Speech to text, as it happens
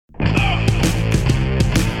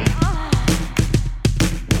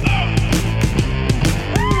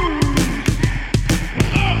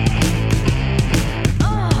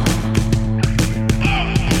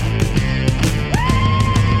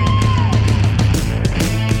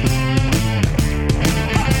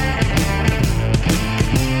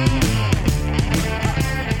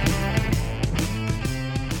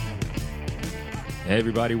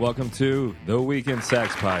everybody. Welcome to the Weekend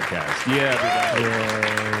Sex Podcast. Yeah,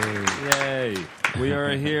 everybody. Yay. We are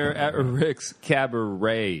here at Rick's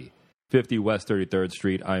Cabaret, 50 West 33rd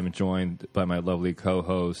Street. I am joined by my lovely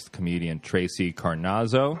co-host, comedian Tracey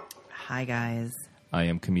Carnazzo. Hi, guys. I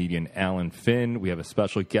am comedian Allan Finn. We have a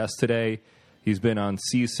special guest today. He's been on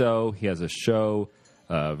CISO. He has a show,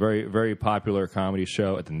 very, very popular comedy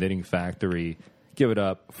show at the Knitting Factory. Give it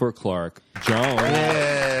up for Clark Jones.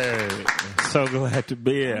 Yeah. So glad to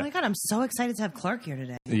be here. Oh, my God. I'm so excited to have Clark here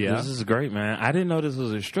today. Yeah. This is great, man. I didn't know this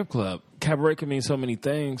was a strip club. Cabaret can mean so many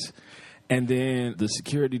things. And then the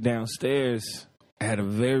security downstairs had a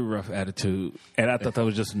very rough attitude, and I thought that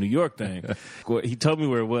was just a New York thing. He told me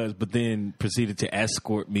where it was, but then proceeded to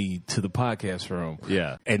escort me to the podcast room.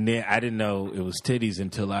 Yeah. And then I didn't know it was titties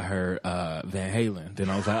until I heard Van Halen.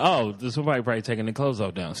 Then I was like, oh, there's somebody probably taking the clothes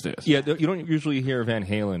off downstairs. Yeah, you don't usually hear Van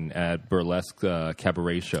Halen at burlesque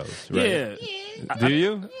cabaret shows, right? Yeah. Do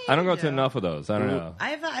you? I don't go to enough of those. I don't know.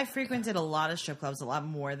 I frequented a lot of strip clubs, a lot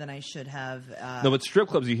more than I should have. No, but strip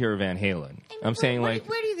clubs, you hear Van Halen. I'm saying, where, like...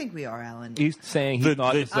 Where do you think we are, Alan? He's saying he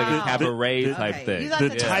thought it's like a cabaret type thing. The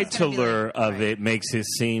titular of it makes it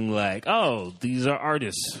seem like, oh, these are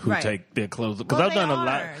artists who take their clothes. Because I've done a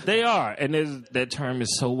lot. They are. And that term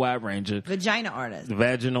is so wide-ranging. Vagina artist.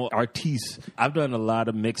 Vaginal artiste. I've done a lot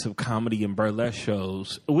of mix of comedy and burlesque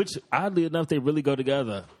shows, which, oddly enough, they really go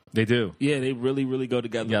together. They do. Yeah, they really, really go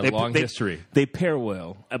together. Yeah, long history. They pair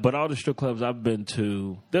well. But all the strip clubs I've been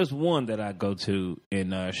to, there's one that I go to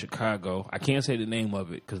in Chicago. I can't say the name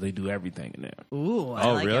of it because they do everything in there. Ooh,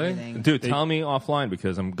 I like really? everything. Dude, tell me offline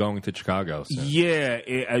because I'm going to Chicago soon.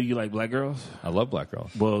 Yeah. You like black girls? I love black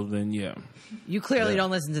girls. Well, then, yeah. You clearly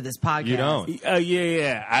don't listen to this podcast. You don't.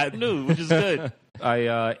 Yeah. I knew, which is good.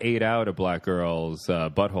 I ate out a black girl's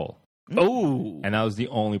butthole. Oh. And I was the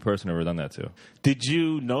only person I've ever done that to. Did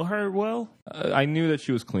you know her well? I knew that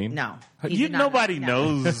she was clean. No. Nobody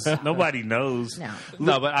knows. Nobody knows.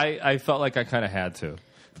 No, but I felt like I kind of had to.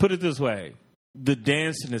 Put it this way. The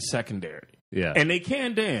dancing is secondary. Yeah. And they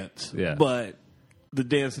can dance. Yeah. But the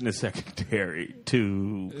dancing is secondary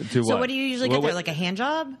to what? So what do you usually get there? Like a hand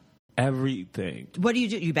job? everything. What do you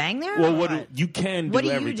do? You bang there? Well, you can do everything. What do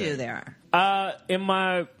you do there? In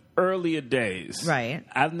my earlier days. Right.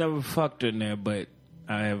 I've never fucked in there, but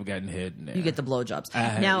I have gotten head in there. You get the blowjobs.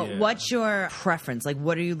 Now, what's your preference? Like,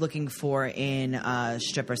 what are you looking for in a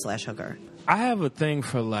stripper/hooker? I have a thing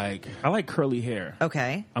for, I like curly hair.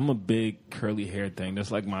 Okay. I'm a big curly hair thing.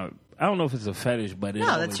 That's like I don't know if it's a fetish, but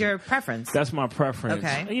that's your preference. That's my preference.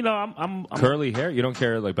 Okay. You know, I'm curly hair. You don't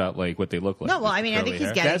care about what they look like. No, well, I mean, I think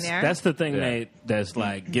he's getting there. That's the thing that's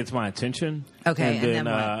gets my attention. Okay, and then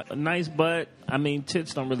what? A nice butt. I mean,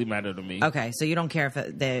 tits don't really matter to me. Okay, so you don't care if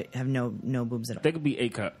they have no boobs at all. They could be A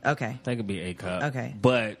cup. Okay. They could be A cup. Okay.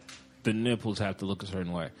 But the nipples have to look a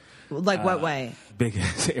certain way. Like what way? Big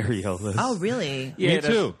ass areolas. Oh, really? Yeah, me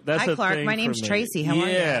too. That's Hi, Clark. My name's Tracey. How are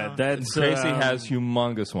you? Yeah, Tracey has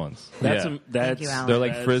humongous ones. Thank you, Alan. They're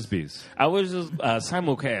like frisbees. I was just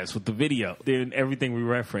simulcast with the video. Then everything we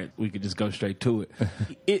referenced, we could just go straight to it.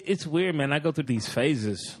 It's weird, man. I go through these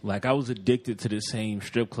phases. Like, I was addicted to the same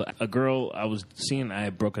strip club. A girl I was seeing, I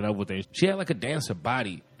had broken up with her. She had like a dancer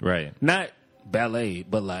body. Right. Not ballet,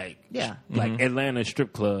 but like Atlanta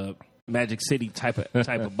strip club. Magic City type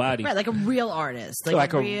of body, right? Like a real artist,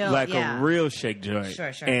 a real shake joint.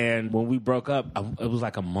 Sure. And when we broke up, it was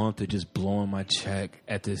like a month of just blowing my check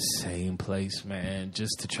at the same place, man,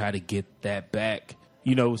 just to try to get that back.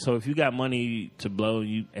 You know, so if you got money to blow,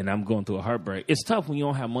 and I'm going through a heartbreak, it's tough when you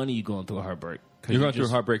don't have money. You're going through a heartbreak. You're going through a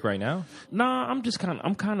heartbreak right now? Nah, I'm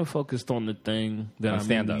kind of focused on the thing that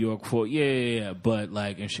I'm in New York for. Yeah. But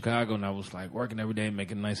like in Chicago, and I was like working every day,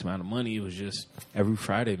 making a nice amount of money. It was just every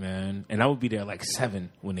Friday, man. And I would be there like 7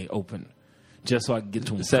 when they open, just so I could get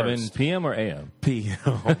to them 7 first. p.m. or a.m.?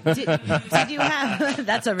 p.m. Did you have?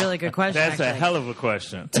 That's a really good question. That's actually. a hell of a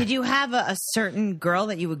question. Did you have a certain girl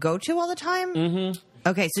that you would go to all the time? Mm-hmm.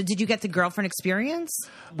 Okay, so did you get the girlfriend experience?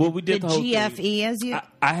 Well, we did the whole GFE thing. as you.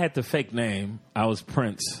 I had the fake name. I was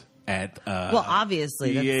Prince at. Well,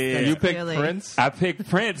 obviously, that's you picked clearly... Prince. I picked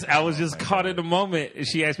Prince. I was just caught in the moment.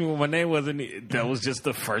 She asked me what my name was, and that was just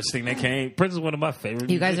the first thing that came. Prince is one of my favorite.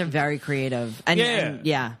 You guys are very creative, and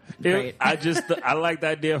great. I like the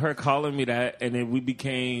idea of her calling me that, and then we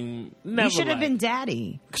became. Never you should have been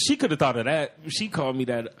daddy. She could have thought of that. She called me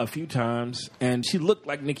that a few times, and she looked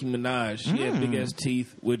like Nicki Minaj. She had big ass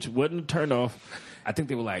teeth, which wasn't a turn off. I think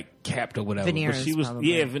they were like capped or whatever. Veneers, but she was,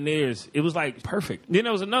 probably. yeah, veneers. It was like perfect. Then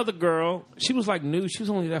there was another girl. She was like new. She was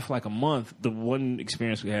only there for like a month. The one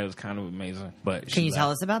experience we had was kind of amazing. But Can you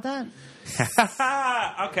tell us about that?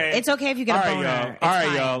 Okay. It's okay if you get a boner. Y'all. It's All right,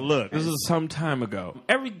 fine. y'all. Look, this is some time ago.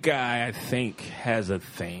 Every guy, I think, has a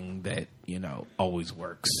thing that, always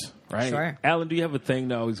works, right? Sure. Alan, do you have a thing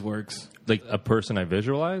that always works? Like a person I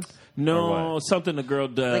visualize? Or No, what? something a girl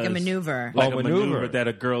does. Like a maneuver. Like Oh, a maneuver. maneuver that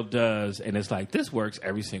a girl does, and it's like, this works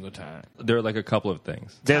every single time. There are like a couple of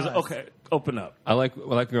things. There's Tell us. Okay, open up. I like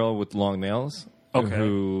a girl with long nails. Okay.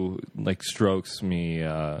 Who like strokes me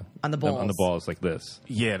On the balls. on the balls like this,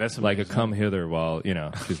 Yeah, that's like a amazing. come hither while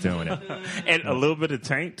she's doing it. And a little bit of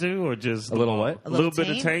taint too, or just A little what? A little little bit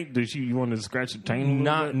of taint? taint. You want to scratch the taint? A little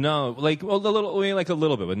Not bit? no, like well, a little, like a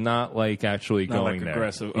little bit, but not like actually Not going like there.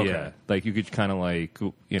 aggressive, okay. Yeah, like you could kind of like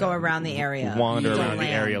Go around the area. wander Don't around the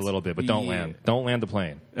land. area a little bit, but don't Yeah. land. Don't land the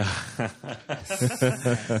plane.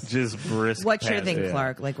 Just brisk. What's your past thing, it.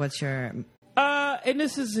 Clark? Like, what's your... And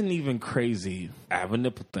this isn't even crazy. I have a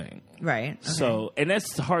nipple thing. Right. Okay. So, and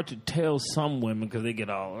that's hard to tell some women because they get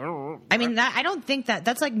all. I mean, I don't think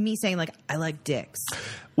that's like me saying, like, I like dicks.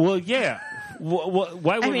 Well, yeah.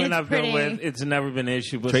 White I mean, women it's I've been pretty- with, it's never been an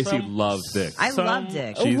issue. But Tracy some, loves dicks. I some- love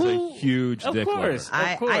dicks. She's a Who- huge of dick course, lover.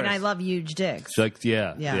 of course. And I love huge dicks. She's like,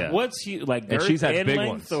 yeah. Yeah. What's you like? And Girth she's had and big length,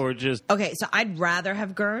 ones. or just Okay, so I'd rather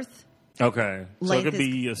have girth. okay. So it Length could is-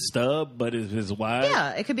 be a stub, but it's wide.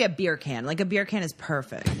 Yeah, it could be a beer can. Like, a beer can is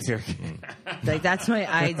perfect. Like, that's my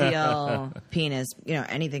ideal penis.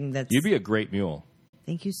 Anything that's... You'd be a great mule.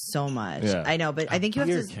 Thank you so much. Yeah. I know, but I think you have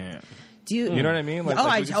Beer to... can. Do you... You know what I mean? Like, Oh,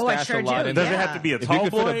 like we could I stash sure a lot do. in Does there. it have to be a If you tall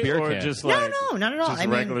could fit a boy beer or can. just No, like no, not at all. Just I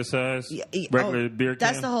mean- regular size, Yeah, regular beer can.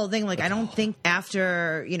 That's the whole thing. Like, I don't think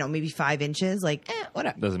after, maybe 5 inches, like,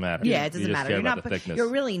 whatever. Doesn't matter. Yeah, You it doesn't just matter. care You're about not. the thickness. You're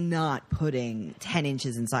really not putting 10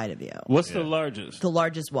 inches inside of you. What's the largest The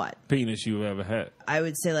largest what? penis you've ever had? I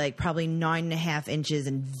would say like probably 9.5 inches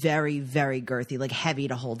and very, very girthy, like heavy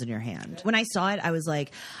to hold in your hand. When I saw it, I was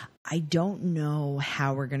like, I don't know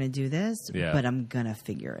how we're going to do this, Yeah. but I'm going to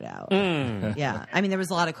figure it out. Yeah. I mean, there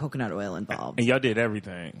was a lot of coconut oil involved. And y'all did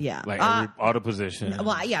everything. Yeah. Like all the positions.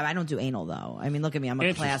 Well, yeah, I don't do anal though. I mean, look at me. I'm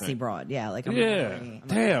a classy Interesting. broad. Yeah. Like, I'm Yeah. I'm a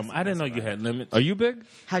Damn, classy I didn't know broad. you had limits. Are you big?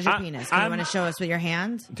 How's your I- penis? Can you I'm- want to show us with your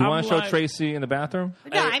hand? Do you want I'm to show like- Tracy in the bathroom?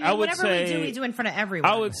 No, I mean, I would whatever we say- we do in front of everyone.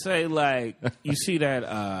 I would say like you see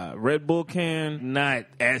that Red Bull can, not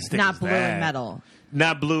as thick Not as blue that. and metal.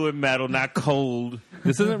 Not blue and metal, not cold.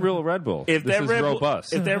 This isn't real Red Bull. If this that is Red Bull,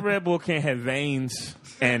 robust. if that Red Bull can have veins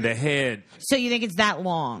and a head, So you think it's that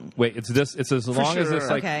long, Wait, it's this. It's as long as this sure.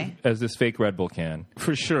 like Okay. as this fake Red Bull can,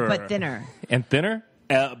 for sure, but thinner? and thinner.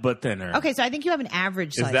 but thinner. Okay, so I think you have an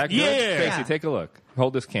average size. Is that good? Yeah. Tracy, Yeah. take a look.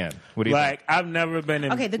 Hold this can. What do you Like I've never been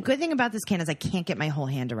in. Okay, the good thing about this can is I can't get my whole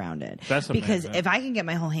hand around it. That's because amazing. if I can get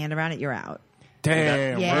my whole hand around it, you're out.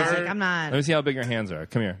 Damn. Yeah, word. like I'm Let me not. see how big your hands are.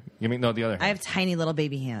 Come here. Give me the other hand. I have tiny little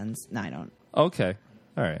baby hands. No, I don't. Okay.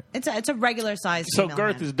 All right. It's a regular size. So female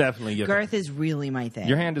girth hand. is definitely your girth is really my thing.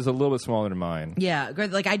 Your hand is a little bit smaller than mine. Yeah,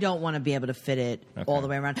 girth. Like I don't want to be able to fit it all Okay. the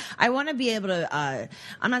way around. I want to be able to.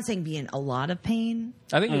 I'm not saying be in a lot of pain.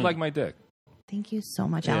 I think you like my dick. Thank you so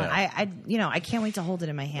much, Yeah. Alan. I can't wait to hold it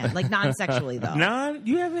in my hand, like non-sexually though. Non,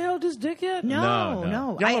 you haven't held this dick yet? No, No.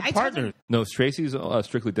 no. Y'all I are told partners. her- No, Tracy's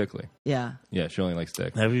strictly dickly. Yeah. Yeah, she only likes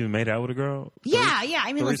dick. Have you even made out with a girl? Yeah, yeah.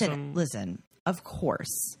 I mean, Threesome? listen. Of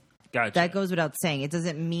course, Gotcha. that goes without saying. It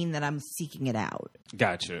doesn't mean that I'm seeking it out.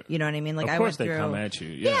 Gotcha. You know what I mean? Like Of I course went they through, come at you.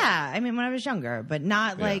 Yeah. I mean, when I was younger, but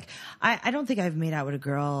not like I don't think I've made out with a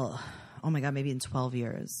girl. Oh my god, maybe in 12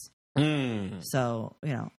 years. So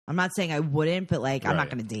I'm not saying I wouldn't, but like I'm not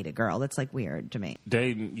Right. going to date a girl. That's like weird to me.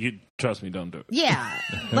 Dating, you trust me, don't do it. Yeah,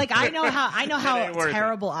 like I know ain't how worth it.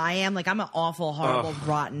 terrible I am. Like I'm an awful, horrible,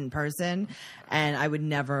 rotten person, and I would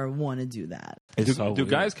never want to do that. It's Do, so do weird.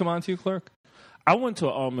 guys come on to you, Clark? I went to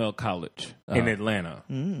an all-male college in Atlanta,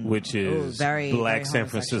 which is Very Black very San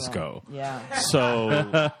homosexual. Francisco. Yeah.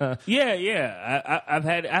 So yeah. I've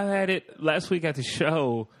had it last week at the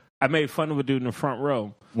show. I made fun of a dude in the front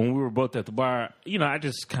row when we were both at the bar. I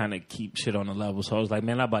just kind of keep shit on the level. So I was like,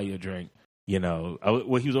 man, I'll buy you a drink. He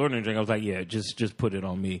was ordering a drink. I was like, yeah, just put it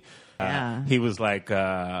on me. Yeah. He was like,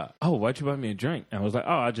 oh, why'd you buy me a drink? And I was like,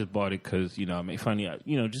 oh, I just bought it because, I made fun of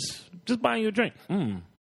you. Just buying you a drink.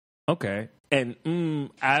 Okay. And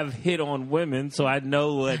I've hit on women, so I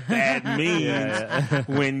know what that means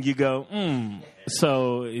when you go,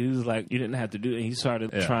 So he was like, you didn't have to do it. And he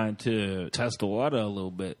started trying to test the water a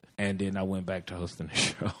little bit. And then I went back to hosting the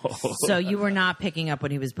show. So you were not picking up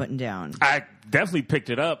what he was putting down. I definitely picked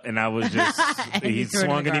it up, and I was just, he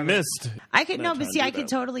swung and he missed. I could, no, but see, I could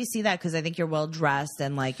totally see that because I think you're well dressed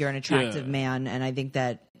and like you're an attractive man. And I think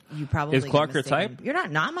that you probably is Clark your type? You're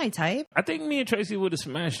not my type. I think me and Tracey would have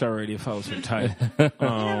smashed already if I was her type. You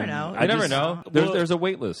never know. I never know. There's a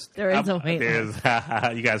wait list. There is a wait list.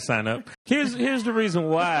 You got to sign up. Here's the reason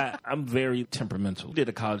why I'm very temperamental. We did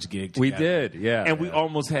a college gig together. We did, yeah. And we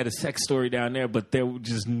almost had a sex story down there, but there were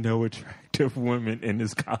just no attractive women in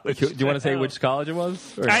this college. Do you want to say which college it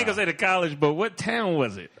was? I ain't going to say the college, but what town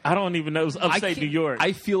was it? I don't even know. It was upstate New York.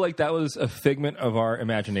 I feel like that was a figment of our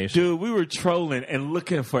imagination. Dude, we were trolling and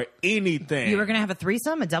looking for anything. You were going to have a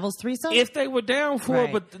threesome, a devil's threesome? If they were down for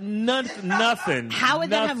it, but nothing. How would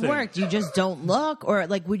that have worked? You just don't look? Or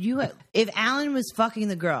like, would you, if Allan was fucking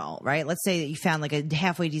the girl, right? Let's say that you found like a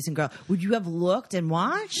halfway decent girl. Would you have looked and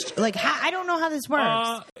watched? Like, I don't know how this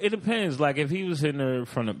works. It depends. Like, if he was hitting her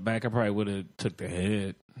from the back, I probably would have took the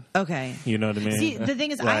head. Okay. You know what I mean? See, the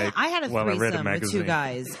thing is, like, I had a threesome with two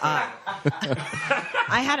guys. I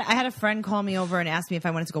had a friend call me over and ask me if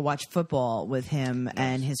I wanted to go watch football with him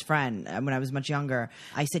and his friend when I was much younger.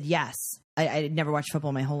 I said yes. I had never watched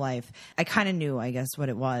football my whole life. I kind of knew, I guess, what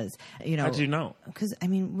it was. You know, how'd you know? Because I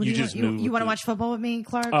mean, what you do just knew. You want to watch football with me,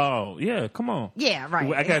 Clark? Oh yeah, come on. Yeah, right.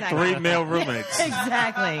 I got 3 male roommates.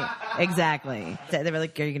 Exactly. They were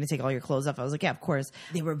like, "Are you going to take all your clothes off?" I was like, "Yeah, of course."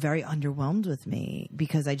 They were very underwhelmed with me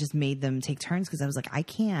because I just made them take turns because I was like, I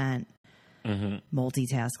can't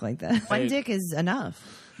multitask like that. One dick is enough.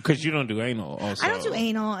 Because you don't do anal. Also, I don't do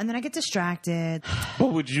anal, and then I get distracted.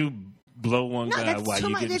 What would you? Blow one guy while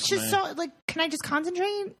you get it's just so like, can I just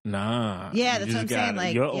concentrate? Nah. Yeah, that's what I'm saying.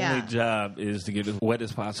 Like, your only job is to get as wet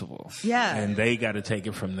as possible. Yeah, and they got to take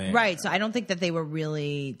it from there. Right. So I don't think that they were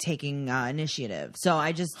really taking initiative. So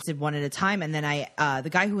I just did one at a time, and then the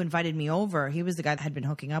guy who invited me over, he was the guy that I had been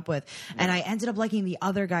hooking up with, and I ended up liking the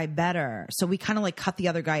other guy better. So we kind of like cut the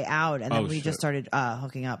other guy out, and then we just started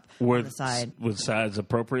hooking up on the side. Was size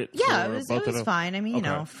appropriate? Yeah, it was fine. I mean, you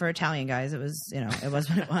know, for Italian guys, it was it was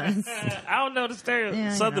what it was. I don't know the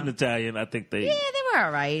stereotype. Southern Italian, I think they. Yeah, they were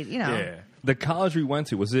all right. You know. Yeah. The college we went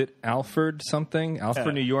to, was it Alfred something?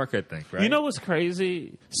 Alfred, New York, I think, right? You know what's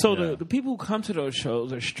crazy? So the people who come to those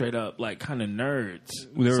shows are straight up like kind of nerds.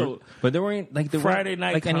 But there weren't like Friday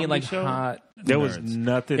night like any like show? hot. There nerds. was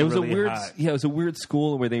nothing. It was really a weird, hot. it was a weird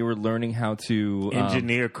school where they were learning how to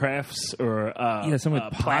engineer crafts or some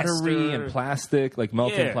with pottery and plastic, like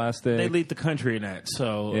melted plastic. They lead the country in that,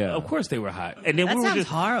 so of course they were hot. And then that we were sounds just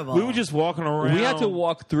horrible. We were just walking around. We had to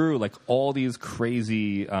walk through like all these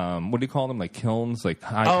crazy, what do you call them? Like kilns, like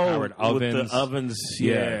high-powered ovens. With the ovens,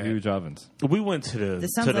 yeah, huge ovens. We went to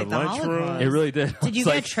the like lunchroom. It really did. Did you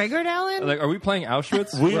get triggered, Allan? Like, are we playing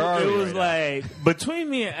Auschwitz? It was like between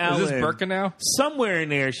me and Allan. Is this Birkenau? Somewhere in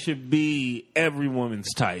there should be every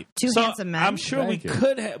woman's type. Two handsome men. I'm sure we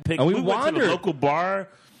could have picked. And we went to the local bar.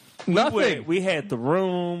 Nothing. We had the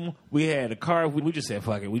room. We had a car. We just said,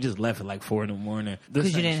 fuck it. We just left at like 4 a.m.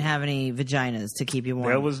 Because you didn't have any vaginas to keep you warm.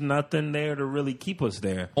 There was nothing there to really keep us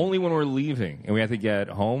there. Only when we're leaving and we had to get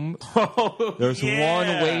home. There's one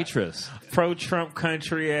waitress. Pro-Trump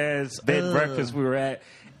country ass bed and breakfast we were at.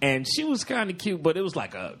 And she was kind of cute, but it was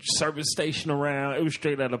like a service station around. It was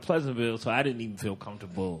straight out of Pleasantville, so I didn't even feel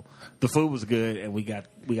comfortable. The food was good, and we got.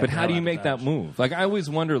 But how do you make that move? Like, I always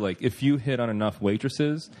wonder, like, if you hit on enough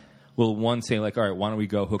waitresses, will one say, like, all right, why don't we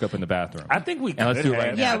go hook up in the bathroom? I think we could. And let's do it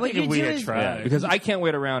right now. Yeah, what you do is because I can't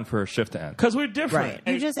wait around for a shift to end. Because we're different.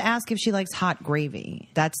 Right. You just ask if she likes hot gravy.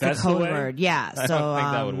 That's the code word. Yeah. I don't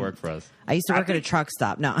think that would work for us. I used to work at a truck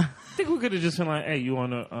stop. No. I think we could have just been like, hey, you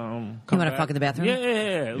want to you want to fuck in the bathroom?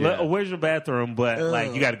 Yeah. Where's your bathroom? But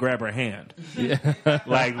like, you got to grab her hand. Yeah.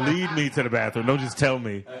 Like, lead me to the bathroom. Don't just tell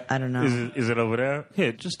me. I don't know. Is it over there?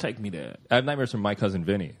 Here, just take me there. I have nightmares from my cousin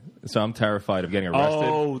Vinny, so I'm terrified of getting arrested.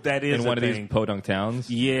 Oh, that is in one of these podunk towns.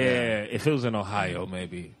 Yeah, if it was in Ohio,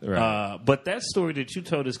 maybe. Right. But that story that you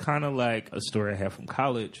told is kind of like a story I had from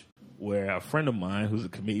college, where a friend of mine who's a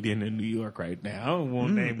comedian in New York right now, I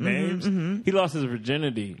won't name names, he lost his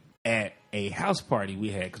virginity at a house party we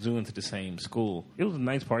had because we went to the same school. It was a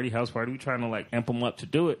nice house party. We were trying to like amp him up to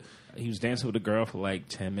do it. He was dancing with a girl for like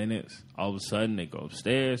 10 minutes. All of a sudden, they go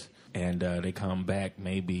upstairs, and they come back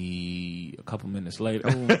maybe a couple minutes later.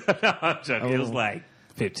 I'm joking. It was like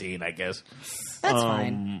 15, I guess. That's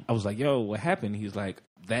fine. I was like, yo, what happened? He's like,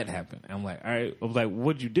 that happened. I'm like, all right. I was like,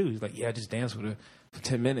 what'd you do? He's like, yeah, I just danced with her for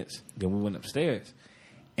 10 minutes. Then we went upstairs.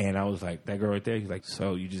 And I was like, that girl right there. He's like,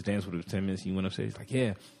 so you just danced with her for 10 minutes and you went upstairs? He's like,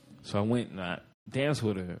 yeah. So I went and I danced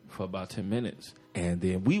with her for about 10 minutes. And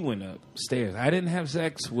then we went upstairs. I didn't have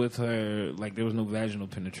sex with her. Like, there was no vaginal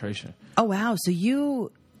penetration. Oh, wow. So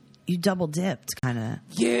you double dipped, kind of.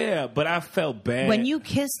 Yeah, but I felt bad. When you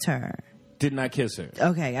kissed her. Did not kiss her.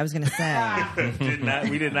 Okay, I was going to say.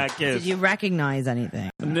 We did not kiss. Did you recognize anything?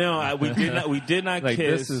 No, we did not. We did not like,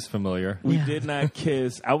 kiss. This is familiar. We did not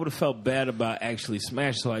kiss. I would have felt bad about actually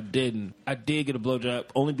smash, so I didn't. I did get a blowjob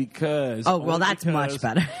only because. Oh, well, that's much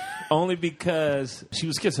better. Only because she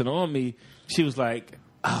was kissing on me. She was like,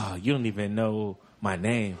 "Oh, you don't even know my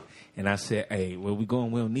name." And I said, "Hey, where we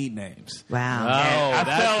going? We don't need names." Wow. Oh,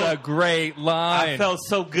 that's a great line. I felt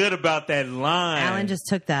so good about that line. Alan just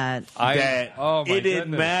took that. Oh my it didn't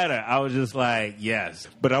goodness. matter. I was just like, yes.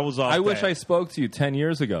 But I was off I wish I spoke to you 10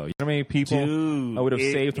 years ago. You know how many people I would have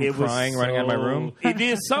saved from crying running out of my room? It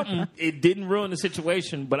did something. It didn't ruin the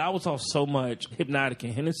situation, but I was off so much Hypnotic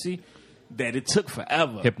and Hennessy that it took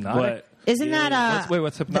forever. Hypnotic? Isn't that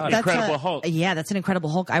what's Hypnotic? Incredible Hulk. Yeah, that's an Incredible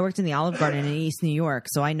Hulk. I worked in the Olive Garden in East New York,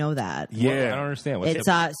 so I know that. Yeah. Well, I don't understand. What's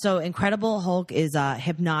It's so Incredible Hulk is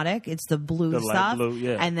Hypnotic. It's the blue The light stuff, blue,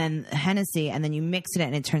 yeah. and then Hennessy, and then you mix it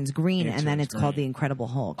and it turns green, and then it's called the Incredible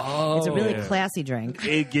Hulk. Oh. It's a really classy drink.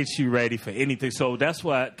 It gets you ready for anything. So that's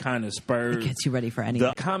what kind of spurred It gets you ready for anything.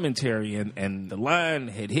 the commentary, and the line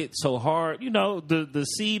had hit so hard. You know, the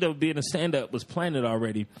seed of being a stand-up was planted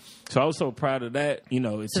already. So I was so proud of that. You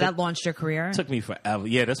know, that launched your career? took me forever.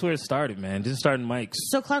 Yeah, that's where it started, man. Just starting mics.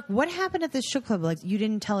 So, Clark, what happened at this strip club? Like, you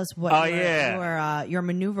didn't tell us what your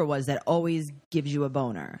maneuver was that always gives you a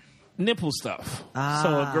boner. Nipple stuff. So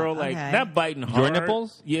a girl like not biting hard. Your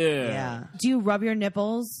nipples? Yeah. Do you rub your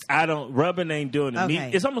nipples? I don't. Rubbing ain't doing it.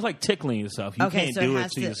 Okay. It's almost like tickling yourself. You can't do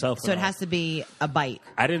it to yourself. So it has to be a bite.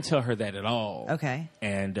 I didn't tell her that at all. Okay.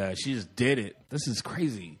 And she just did it. This is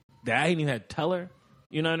crazy. That I didn't even have to tell her.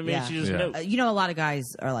 You know what I mean? Yeah. She just knew. You know, a lot of guys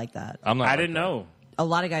are like that. I didn't know. A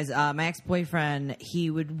lot of guys. My ex-boyfriend, he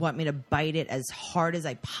would want me to bite it as hard as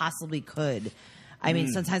I possibly could. I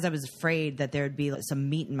mean, sometimes I was afraid that there would be like, some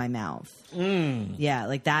meat in my mouth. Yeah,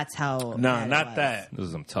 like that's how. No, not that. Those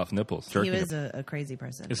are some tough nipples. He was a crazy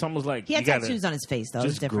person. It's almost like he had tattoos on his face, though.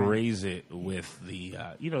 Just it was different. graze it with the,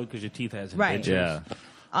 because your teeth has Right. indentions. Yeah.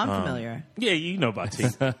 I'm familiar. Yeah, you know about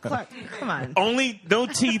teeth. Clark, come on. Only no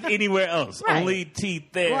teeth anywhere else. Right. Only teeth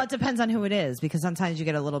there. Well, it depends on who it is because sometimes you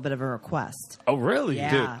get a little bit of a request. Oh, really?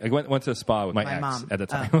 Yeah. Dude, I went to a spa with my ex mom. at the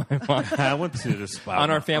time. My mom. I went to the spa On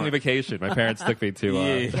our family vacation. My parents took me to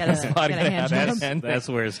Yeah. Get a spa to get a hand happy job. ending. That's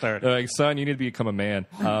where it started. They're like, son, you need to become a man.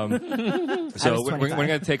 So we're going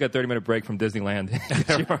to take a 30-minute break from Disneyland.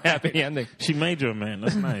 Get your happy ending. She made you a man.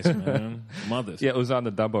 That's nice, man. Mothers. Yeah, it was on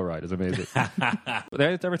the Dumbo ride. It was amazing.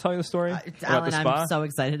 Did I ever tell you the story about Alan, the spa? I'm so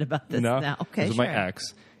excited about this now. Okay, it was sure. my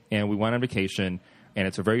ex, and we went on vacation. And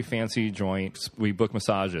it's a very fancy joint. We book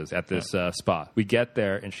massages at this spa. We get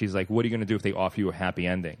there, and she's like, what are you going to do if they offer you a happy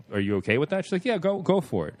ending? Are you okay with that? She's like, yeah, go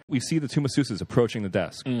for it. We see the two masseuses approaching the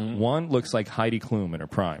desk. Mm-hmm. One looks like Heidi Klum in her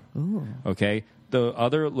prime. Ooh. Okay? The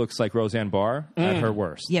other looks like Roseanne Barr at her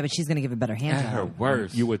worst. Yeah, but she's going to give a better hand At job. her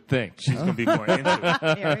worst. You would think. She's going to be more into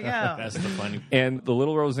it. Here we go. That's the funny. And the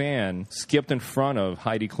little Roseanne skipped in front of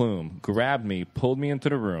Heidi Klum, grabbed me, pulled me into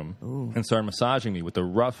the room, and started massaging me with the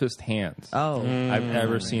roughest hands I've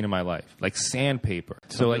ever seen in my life. Like sandpaper.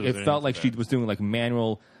 So like it felt like she was doing like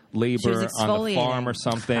manual labor on the farm or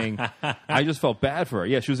something. I just felt bad for her.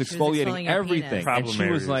 Yeah, she was exfoliating everything. And she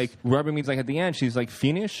was like rubbing me like at the end. She's like,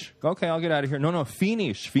 finish? Okay, I'll get out of here. No,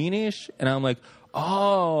 finish. And I'm like,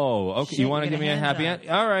 oh, okay. Shit, you want to you're give me a gonna happy hand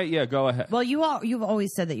end? All right, yeah, go ahead. Well, you've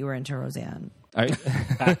always said that you were into Roseanne.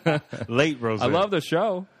 Late Roseanne. I love the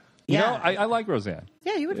show. You Yeah. know, I like Roseanne.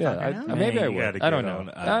 Yeah, you would fuck her, no? Maybe I You gotta would. I don't get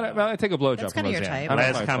know. on- I take a blowjob That's from kinda your Roseanne. type. I don't know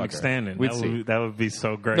if Last I'd comic fuck her. standing. We'd That see. would be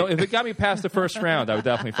so great. No, if it got me past the first round, I would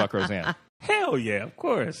definitely fuck Roseanne. Hell yeah, of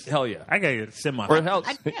course. Hell yeah. I got to semi. Or hell,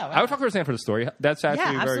 yeah, I would fuck Roseanne for the story. That's actually Yeah,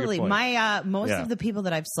 a very absolutely. good point. My most Yeah. of the people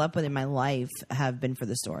that I've slept with in my life have been for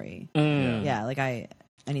the story. Yeah, like I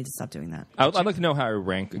need to stop doing that. I'd like to know how I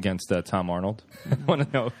rank against Tom Arnold. I want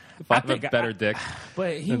to know if I have a better dick.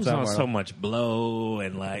 But he than was Tom on Arnold. so much blow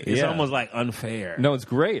and like it's Yeah. almost like unfair. No, it's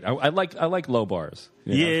great. I like low bars.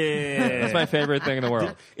 you know? Yeah, That's my favorite thing in the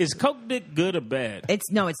world. Is coke dick good or bad? It's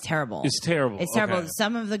terrible. It's terrible. It's terrible. Okay.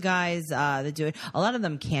 Some of the guys that do it, a lot of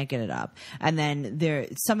them can't get it up, and then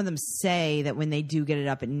some of them say that when they do get it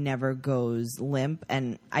up, it never goes limp.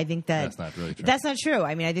 And I think That's not really true. That's not true.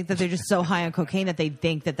 I mean, I think that they're just so high on cocaine that they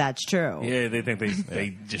think that that's true. Yeah, they think they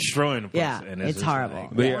destroying the place. Yeah, and it's horrible.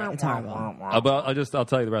 It's horrible. I'll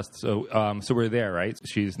tell you the rest. So we're there, right?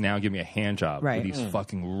 She's now giving me a hand job with these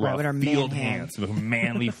fucking rough with her field man hands, with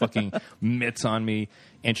manly fucking mitts on me.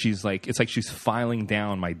 And she's like, it's like she's filing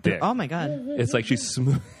down my dick. Oh my God! It's like she's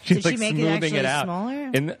smooth. She's Did like she make smoothing it actually out.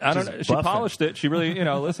 smaller? And I don't know. She polished it. She really,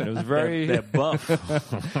 listen. It was very that buff.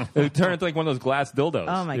 It turned into like one of those glass dildos.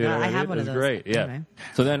 Oh my You know God! what I have one It of was those. great. Yeah. Okay.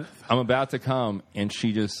 So then I'm about to come, and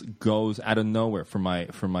she just goes out of nowhere from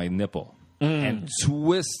my nipple. And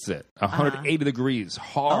twists it 180 degrees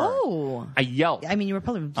hard. Oh. I yelp. I mean, you were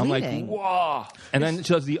probably bleeding. I'm like, whoa. And then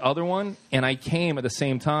she does the other one, and I came at the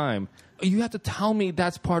same time. You have to tell me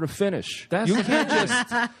that's part of Finnish. You can't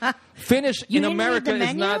just Finnish in didn't America read the is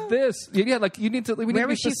menu? not this. Yeah, like you need to. We need Where to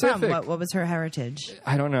be was she specific. from? What was her heritage?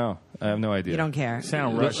 I don't know. I have no idea. You don't care.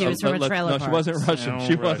 Sound Russian. She was from a trailer No, park. she wasn't Russian.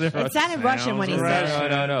 She wasn't Russian. It sounded Russian when he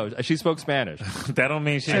said it. No. She spoke Spanish. That don't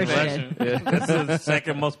mean she's Sure she Russian. did. That's the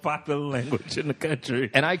second most popular language in the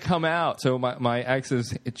country. And I come out. So my ex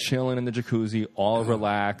is chilling in the jacuzzi, all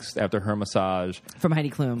relaxed after her massage From Heidi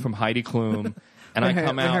Klum. from Heidi Klum. And I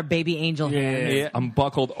come with out. her baby angel hands. Yeah, I'm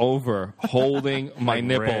buckled over, holding my Like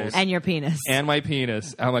nipples Red. And your penis. and my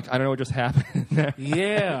penis. I'm like, I don't know what just happened there.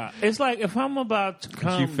 Yeah, it's like if I'm about to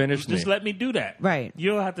come, She finished just me. let me do that. Right.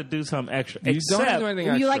 You'll have to do something extra. You don't have to do anything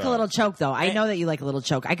extra. You like a little choke, though. I know that you like a little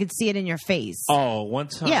choke. I could see it in your face. Oh, one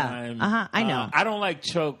time. Yeah, I know. I don't like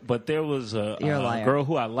choke, but there was a You're a liar. girl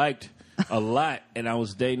who I liked a lot, and I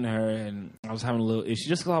was dating her, and I was having a little issue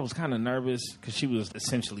just because I was kind of nervous because she was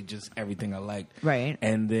essentially just everything I liked. Right.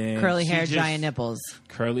 And then Curly she hair, just- giant nipples.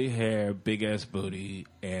 curly hair, big ass booty,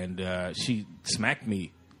 and she smacked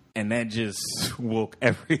me. And that just woke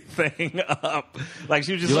everything up. Like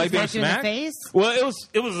she was just You like being Smacked you in the smacked? face? well,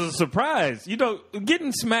 it was a surprise. You know,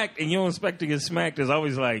 getting smacked and you don't expect to get smacked is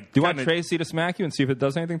always like. Do you want kinda- Tracy to smack you and see if it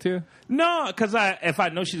does anything to you? No, because if I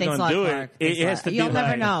know she's Thanks going a lot, to do Clark. it, Thanks it a has lot. to be. You'll like,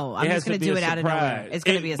 never know. I'm it just has gonna to be do a it out of nowhere. surprise. It's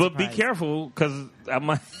gonna be a But be surprise. careful because I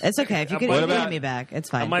might. It's okay. If you could What hit about- me back, it's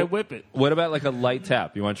fine. I might whip it, What about like a light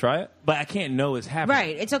tap? You want to try it? but I can't know it's happening.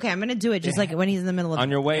 Right. It's okay. I'm going to do it just like when he's in the middle of On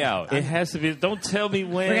your way out. It has to be. Don't tell me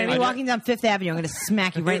when. We're going to be walking down Fifth Avenue. I'm going to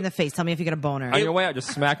smack you right in the face. Tell me if you get a boner. On your way out, just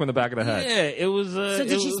smack him in the back of the head. Yeah, it was. So it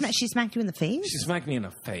did she was- smack? She smacked you in the face? She smacked me in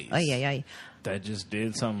the face. Oh yeah. That just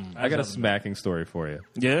did something. I got a smacking story for you.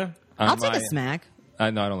 Yeah. I'll take a smack. No,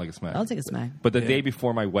 I don't like a smack. I'll take a smack. But the day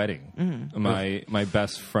before my wedding, my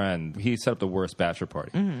best friend, he set up the worst bachelor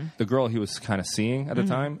party. The girl he was kind of seeing at the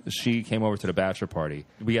time, she came over to the bachelor party.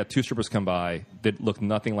 We had two strippers come by that looked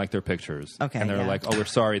nothing like their pictures. Okay, and they were yeah. like, "Oh, we're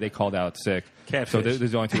sorry, they called out sick." Catfish. So this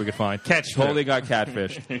is the only two we could find. Catfish. Totally got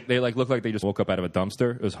catfished. They like looked like they just woke up out of a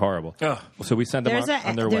dumpster. It was horrible. Ugh. So we sent them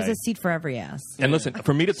on their There's way. a seat for every ass. And listen,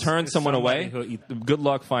 for me to turn someone somebody away, who'll eat- good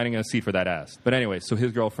luck finding a seat for that ass. But anyway, so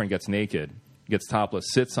his girlfriend gets naked, gets topless,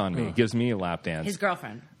 sits on me, gives me a lap dance. His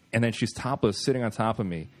girlfriend. And then she's topless, sitting on top of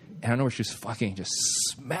me. And I don't know where she's fucking, just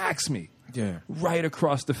smacks me Yeah. right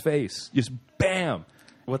across the face. Just bam.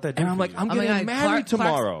 What that do And I'm for like, you? I'm Oh my getting God, married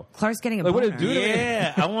tomorrow. Clark's getting a Like, what boner. did it do to me?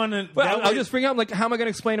 Yeah, I want to. Well, I was just freaking out. I'm like, how am I going to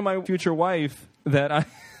explain to my future wife that I...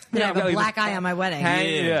 That I have I've got, a like, black this eye on my wedding.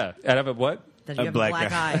 Yeah. And I have a what? That you have black a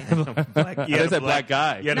black eye. eye. black, I said black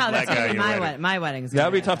guy. You had a No, black that's guy going to at be your my wedding. wedding. My wedding's That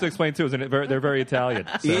would be gonna tough to explain, too. Isn't it? They're very Italian.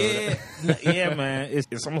 So, Yeah, yeah, man.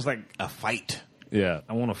 It's almost like a fight. Yeah.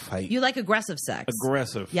 I want to fight. You like aggressive sex.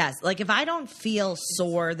 Aggressive. Yes. Like if I don't feel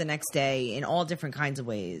sore the next day in all different kinds of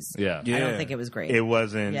ways. Yeah. I don't think it was great. It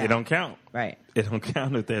wasn't. Yeah. It don't count. Right. It don't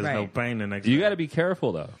count if there's no Right. pain the next You day. got to be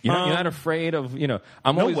careful, though. You're not afraid of,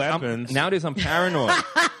 I'm No always, weapons. Nowadays, I'm paranoid.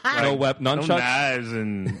 No weapon, no nunchucks. knives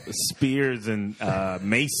and spears and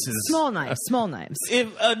maces. Small knives. Small knives. If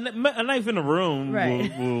a knife in the room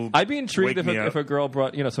Right. will I'd be intrigued wake me if up. a girl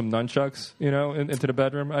brought, some nunchucks, into the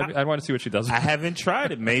bedroom. I'd want to see what she does. I haven't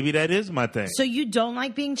tried it. Maybe that is my thing. So you don't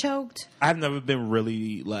like being choked? I've never been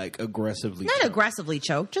really like aggressively Not choked. aggressively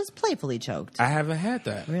choked, just playfully choked. I haven't had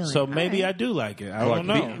that. Really? So maybe Alright. I do like it. I Look, don't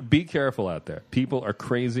know. be careful out there. People are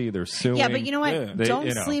crazy. They're suing. Yeah, but you know what? Yeah.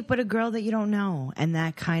 Don't sleep with a girl that you don't know, and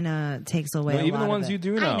that kind of takes away. No, a even lot the ones of it. you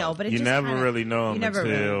do know. I know, but it You just never kinda, really know you them never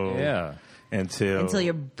until really- Yeah. until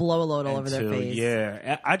you blow a load all over their face.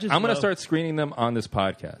 Yeah, I just I'm going to love- start screening them on this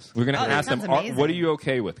podcast. We're going to Oh, that ask them, sounds amazing. what are you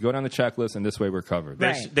okay with? Go down the checklist, and this way we're covered.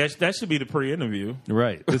 Right. That should be the pre-interview.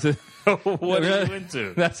 Right. This is What are you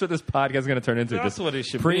into? That's what this podcast is going to turn into. That's Just what it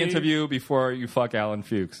should be. Pre-interview before you fuck Allan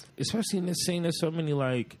Fuks. Especially in this scene, there's so many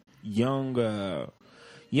like young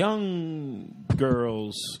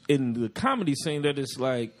girls in the comedy scene that is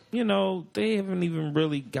like, they haven't even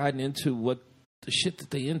really gotten into what the shit that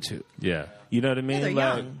they into. Yeah. You know what I mean? they're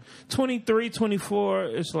like young. 23, 24,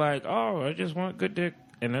 it's like, oh, I just want good dick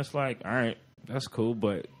And it's like, all right, that's cool,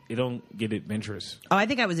 but it don't get adventurous. Oh, I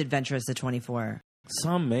think I was adventurous at 24.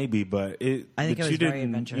 Some maybe, but I think it was very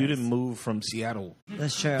adventurous. You didn't move from Seattle.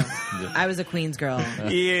 That's true. I was a Queens girl.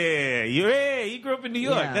 You grew up in New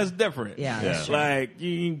York. Yeah. That's different. Yeah, that's true. Like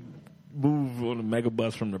you move on a mega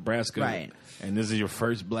bus from Nebraska, right? And this is your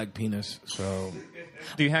first black penis. So,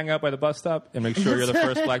 do you hang out by the bus stop and make sure you're the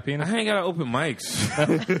first black penis? I hang out at open mics.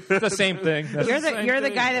 It's the same thing. You're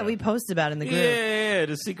the guy that we post about in the group. Yeah,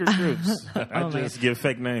 the secret groups. I just give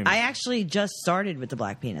fake names. I actually just started with the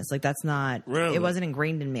black penis. Like that's not. Really? It wasn't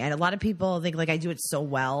ingrained in me. And a lot of people think like I do it so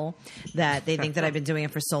well that they think that I've been doing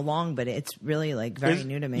it for so long, but it's really like very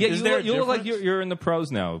new to me. Yeah, you look like you're in the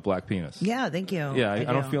pros now with black penis. Yeah, thank you. Yeah, I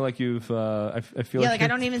don't feel like you've. I feel like I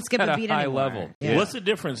don't even skip a beat high anymore. Level. Yeah. What's the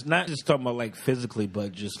difference? Not just talking about like physically,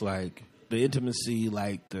 but just like the intimacy,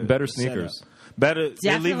 like the better sneakers. Setup. Better,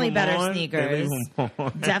 definitely better on, sneakers.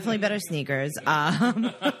 Definitely better sneakers. I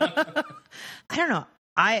don't know.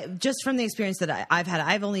 I just from the experience that I've had,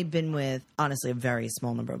 I've only been with honestly a very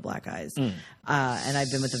small number of black guys, and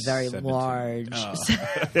I've been with a very 17. large,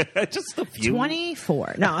 just a few,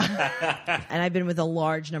 24. No, and I've been with a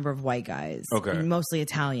large number of white guys, mostly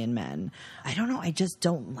Italian men. I don't know. I just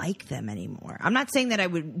don't like them anymore. I'm not saying that I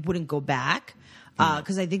wouldn't go back.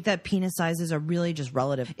 Because I think that penis sizes are really just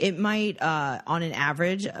relative. It might, on an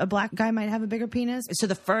average, a black guy might have a bigger penis. So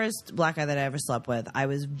the first black guy that I ever slept with, I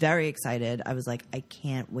was very excited. I was like, I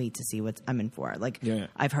can't wait to see what I'm in for. Like,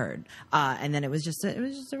 I've heard. And then it was just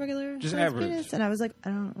a regular average penis. And I was like, I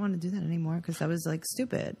don't want to do that anymore because that was like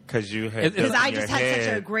stupid. Because you had because I just had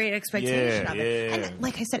such a great expectation of it. And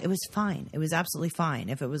like I said, it was fine. It was absolutely fine.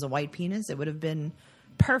 If it was a white penis, it would have been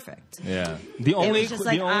perfect. Yeah.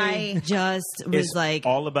 I just was like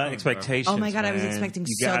all about expectations. Oh my God, man. I was expecting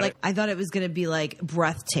I thought it was going to be like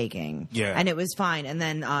breathtaking. Yeah. And it was fine. And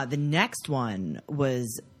then the next one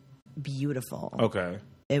was beautiful. Okay.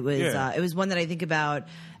 It was one that I think about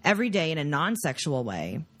every day in a non-sexual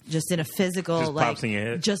way, just in a physical just like pops in your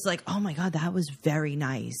head. Just like, oh my God, that was very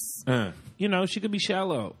nice. You know, she could be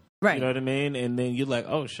shallow. Right. You know what I mean? And then you're like,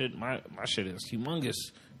 oh shit, my shit is humongous.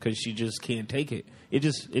 Because she just can't take it. It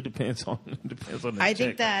depends on the I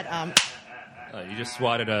think that you just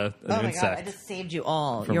swatted an my insect. God, I just saved you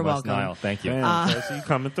all. From You're West welcome. Nile. Thank you. So you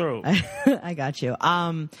coming through. I got you.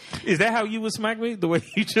 Is that how you would smack me? The way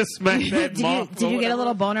you just smacked that moth? Did you get a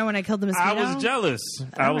little boner when I killed the mosquito? I was jealous.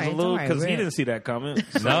 I was a little because he didn't see that coming.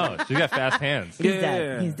 So. No, she got fast hands. He's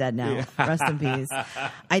dead. He's dead now. Rest in peace.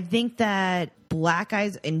 I think that black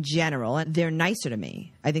guys in general, they're nicer to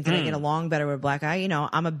me. I think that I get along better with a black guy. You know,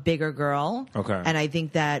 I'm a bigger girl. Okay. And I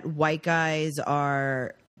think that white guys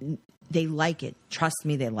they like it. Trust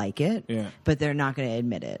me, they like it. Yeah. But they're not going to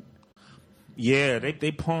admit it. Yeah,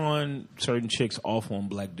 they pawn certain chicks off on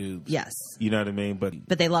black dudes. Yes. You know what I mean?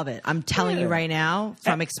 But they love it. I'm telling you right now,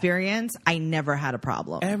 from experience, I never had a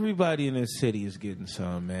problem. Everybody in this city is getting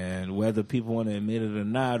some, man. Whether people want to admit it or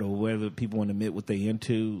not, or whether people want to admit what they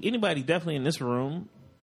into. Anybody definitely in this room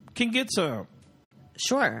can get some.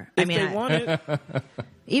 Sure. If they want it.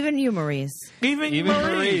 Even you, Maurice. Even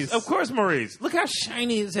Maurice. Of course, Maurice. Look how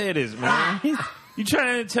shiny his head is, man. You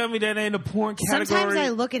trying to tell me that ain't a porn category? Sometimes I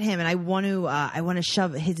look at him and I want to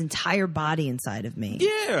shove his entire body inside of me.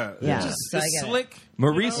 Yeah. Just slick.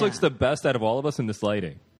 Maurice looks the best out of all of us in this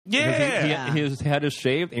lighting. Yeah. His head is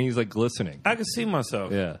shaved and he's like glistening. I can see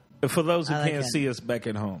myself. Yeah. For those who can't see us back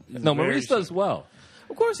at home. No, Maurice does well.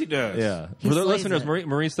 Of course he does. Yeah. For the listeners,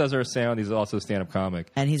 Maurice does our sound. He's also a stand-up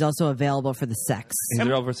comic. And he's also available for the sex. He's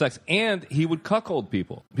available for sex. And he would cuckold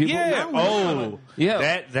people. Yeah. Yeah.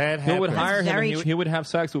 That happened. He would hire him and he would have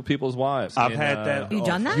sex with people's wives. I've had that. You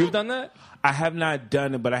done that? You've done that? I have not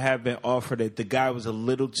done it, but I have been offered it. The guy was a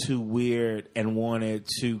little too weird and wanted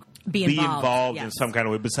to be involved in some kind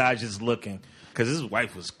of way besides just looking. Because his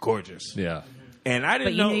wife was gorgeous. Yeah. And I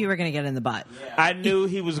didn't know. But you knew you were going to get in the butt. I knew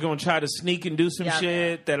he was going to try to sneak and do some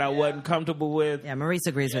shit that I wasn't comfortable with. Yeah, Maurice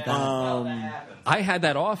agrees with that. I had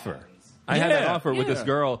that offer. I had that offer with this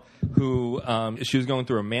girl who she was going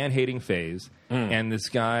through a man-hating phase, and this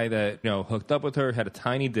guy that hooked up with her had a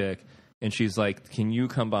tiny dick, and she's like, "Can you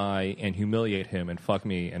come by and humiliate him and fuck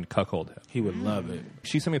me and cuckold him?" He would love it.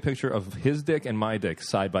 She sent me a picture of his dick and my dick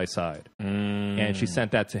side by side, and she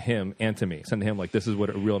sent that to him and to me. Sent to him like, "This is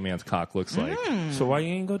what a real man's cock looks like." So why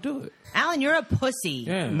you ain't gonna do it? Alan, you're a pussy.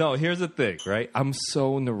 Yeah. No, here's the thing, right? I'm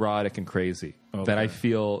so neurotic and crazy that I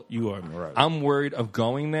feel you are neurotic. I'm worried of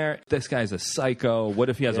going there. This guy's a psycho. What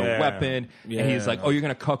if he has a weapon? And he's like, "Oh, you're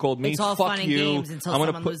gonna cuckold me? It's all fuck fun and you. games until I'm gonna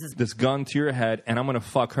someone put loses. this gun to your head, and I'm gonna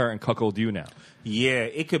fuck her and cuckold you now." Yeah,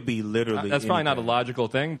 it could be literally. That's probably not a logical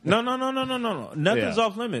thing. No. Nothing's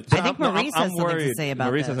off limits. I think Maurice has something to say about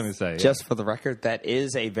Maurice this. has something to say. Just for the record, that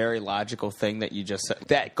is a very logical thing that you just said.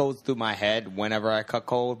 That goes through my head whenever I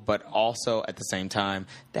cuckold, but also at the same time,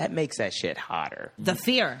 that makes that shit hotter. The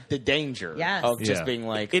fear. The danger Yes. of just being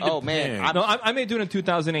like, It oh, man. depends. I may do it in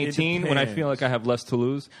 2018 when I feel like I have less to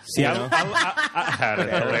lose. See, that's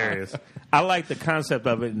hilarious. I like the concept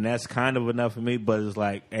of it, and that's kind of enough for me. But it's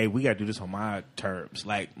like, hey, we got to do this on my terms.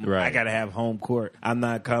 Like, Right. I got to have home court. I'm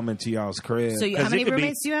not coming to y'all's crib. So how many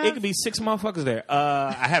roommates do you have? It could be 6 motherfuckers there.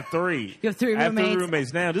 I have 3. You have 3 roommates? I have 3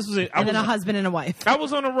 roommates now. This was And then a husband and a wife. I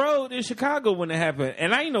was on the road in Chicago when it happened,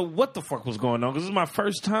 and I didn't know what the fuck was going on because this was my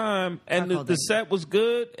first time, and the set was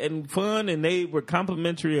good and fun, and they were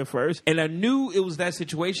complimentary at first, and I knew it was that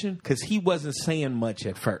situation because he wasn't saying much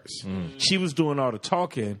at first. She was doing all the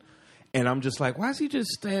talking, and I'm just like, why is he just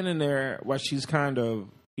standing there while she's kind of,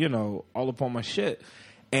 all up on my shit?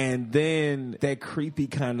 And then that creepy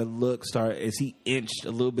kind of look started as he inched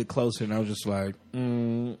a little bit closer, and I was just like,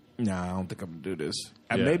 nah, I don't think I'm gonna do this.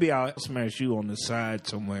 Maybe I'll smash you on the side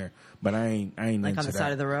somewhere, but I ain't Like into on the that.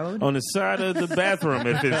 side of the road? On the side of the bathroom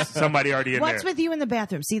if there's somebody already in What's there. with you in the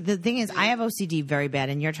bathroom? See, the thing is, I have OCD very bad,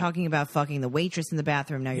 and you're talking about fucking the waitress in the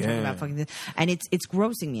bathroom. Now you're talking about fucking and it's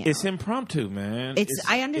grossing me out. It's impromptu, man.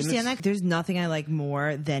 I understand that. There's nothing I like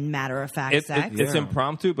more than matter-of-fact sex. It's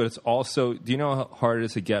impromptu, but it's also, do you know how hard it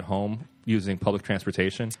is to get home using public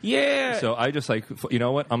transportation? Yeah. So I just like, you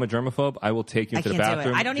know what? I'm a germaphobe. I will take you I to the can't do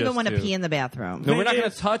bathroom. it. I don't even want to pee in the bathroom. No, we're not going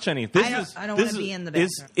to touch anything. I don't want to be in the bathroom.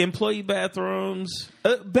 It's employee bathrooms.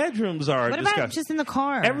 Bedrooms are What disgusting. about just in the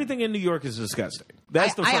car? Everything in New York is disgusting.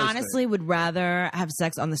 That's the first I thing. honestly would rather have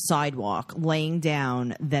sex on the sidewalk, laying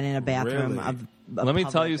down, than in a bathroom Really? of Let me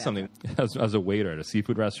tell you bathroom. something. As a waiter at a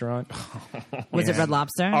seafood restaurant, Was it Red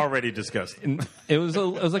Lobster? Already disgusting. it was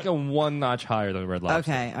like a one notch higher than Red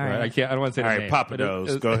Lobster. Okay, all right. I don't want to say All the right, name, Papa but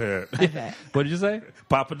Do's. Go ahead. Okay. What did you say?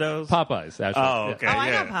 Papa Do's? Popeyes, actually. Oh, okay. Oh, I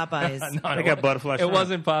yeah. got Popeyes. I got butterfly It shrimp.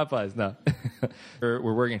 wasn't Popeyes, no. We're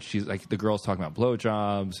working. She's like, the girl's talking about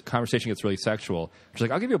blowjobs. Conversation gets really sexual. She's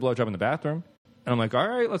like, I'll give you a blowjob in the bathroom. And I'm like, all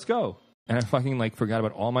right, let's go. And I fucking forgot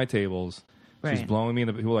about all my tables. She's Right. blowing me, and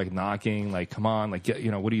the people knocking, come on, get,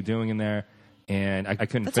 what are you doing in there? And I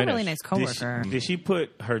couldn't That's finish. a really nice coworker. Did she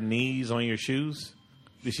put her knees on your shoes?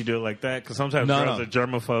 Did she do it like that? Because sometimes No, girls no. are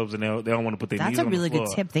germaphobes and they don't want to put their That's knees a on really the good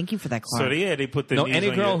floor. tip. Thank you for that, Clark. So they put their No, knees any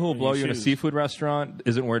on girl your, who will on blow your you in a shoes. seafood restaurant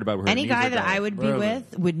isn't worried about where her Any knees guy are that going. I would be Really?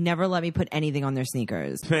 with would never let me put anything on their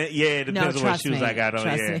sneakers. Yeah, it depends on what trust shoes me. I got on.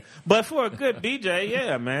 Trust Yeah, me. but for a good BJ,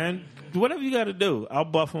 yeah, man, whatever you got to do, I'll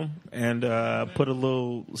buff them and put a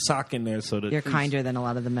little sock in there so that You're kinder than a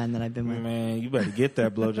lot of the men that I've been with. Man, you better get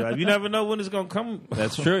that blowjob. You never know when it's gonna come.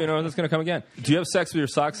 That's true. You know when it's going to come again. Do you have sex with your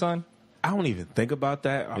socks on? I don't even think about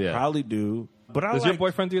that. I Yeah. probably do, but I Does like your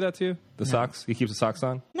boyfriend do that to you? The socks? He keeps the socks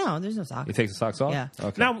on? No, there's no socks. He takes the socks off? Yeah.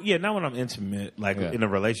 Okay. now when I'm intimate, in a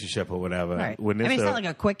relationship or whatever. Right. When I it's mean, it's not like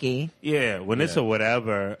a quickie. when it's a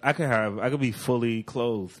whatever, I could be fully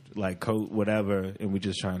clothed, like coat, whatever, and we're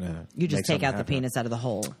just trying to. You just make take something out the happen. penis out of the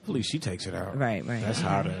hole. Hopefully she takes it out. Right. That's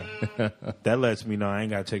hotter. That lets me know I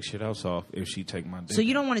ain't got to take shit else off if she take my dick. So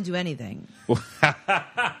you don't want to do anything.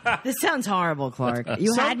 This sounds horrible, Clark.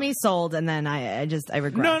 You had me sold, and then I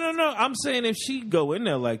regret. No. I'm saying if she go in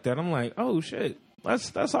there like that, I'm like, oh shit,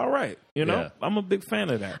 that's all right. You know, Yeah. I'm a big fan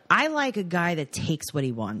of that. I like a guy that takes what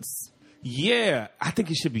he wants. Yeah, I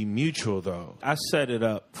think it should be mutual though. I set it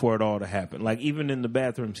up for it all to happen. Like even in the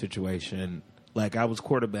bathroom situation, like I was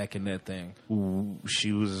quarterbacking that thing. Ooh,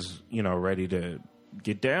 she was, ready to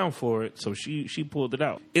get down for it, so she pulled it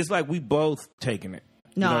out. It's like we both taking it.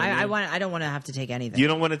 No, You know what I mean? I don't want to have to take anything. You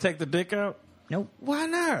don't want to take the dick out? Nope. Why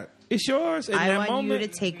not? It's yours. In I that want moment, you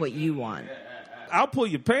to take what you want. I'll pull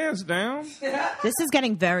your pants down. This is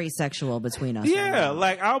getting very sexual between us. right Yeah, now.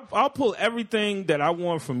 like I'll pull everything that I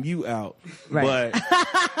want from you out. Right.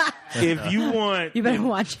 But if you want, You better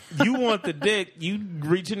watch. you want the dick, you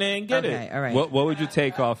reach in there and get Okay, it. all right. What would you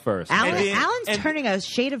take off first? Alan's turning a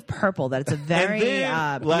shade of purple. That it's a very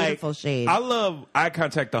beautiful shade. I love eye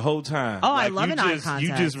contact the whole time. Oh, I Like, love you an eye just, contact.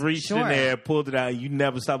 You just reached Sure. in there, pulled it out, and you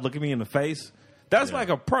never stop looking me in the face. That's like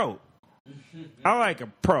a pro. I like a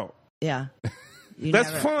pro. Yeah. You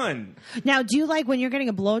That's never- fun. Now, do you like when you're getting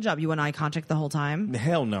a blowjob, you want eye contact the whole time?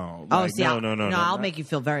 Hell no. Oh, Like, see, no. I'll make you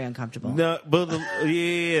feel very uncomfortable. No, but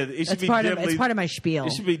it should It's be part of gently- it's part of my spiel.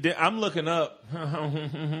 It should be. I'm looking up,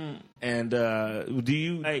 and do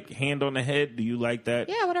you like hand on the head? Do you like that?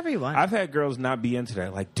 Yeah, whatever you want. I've had girls not be into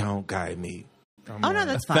that. Like, don't guide me. Oh, no,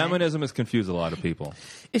 that's fine. Feminism has confused a lot of people.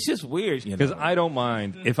 It's just weird. Because I don't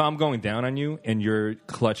mind if I'm going down on you and you're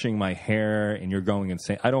clutching my hair and you're going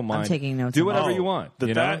insane. I don't mind. I'm taking notes. Do whatever you want.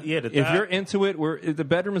 If you're into it, the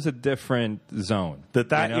bedroom is a different zone. The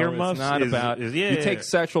thigh earmuffs it's not about. You take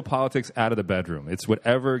sexual politics out of the bedroom. It's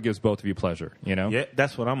whatever gives both of you pleasure. Yeah,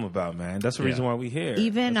 that's what I'm about, man. That's the reason why we're here.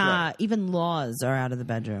 Even laws are out of the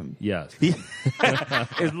bedroom. Yes.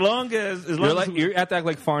 as long as you're at that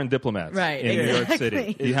like foreign diplomats, right? In New York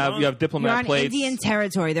City, you have diplomat you're on plates. Indian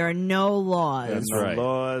territory. There are no laws. That's right.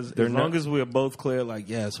 Laws. As long as we're both clear, like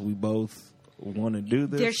yes, we both want to do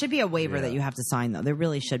this. There should be a waiver that you have to sign, though. There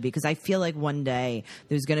really should be, because I feel like one day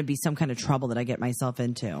there's going to be some kind of trouble that I get myself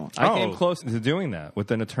into. I came close to doing that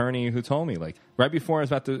with an attorney who told me, like, right before I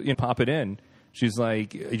was about to pop it in, she's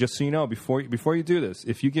like, just so you know, before you do this,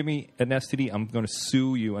 if you give me an STD, I'm going to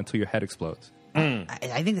sue you until your head explodes.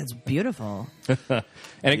 I think that's beautiful. And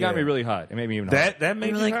it got me really hot. It made me even hot. That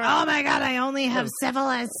made me like, hot. oh my God, I only have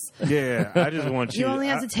syphilis. Yeah, I just want you. You only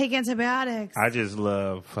have to take antibiotics. I just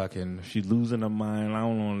love fucking. She's losing her mind. I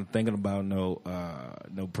don't want to thinking about no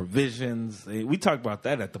provisions. We talked about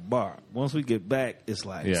that at the bar. Once we get back, it's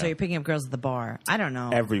like So you're picking up girls at the bar. I don't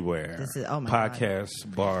know. Everywhere. This is podcast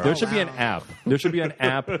bar. There should be an app. There should be an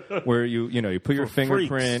app where you put your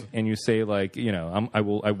fingerprint and you say like I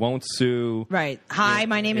won't sue. Right. Hi,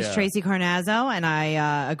 my name is Tracey Carnazzo, and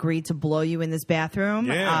I agreed to blow you in this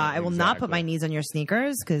bathroom. I will not put my knees on your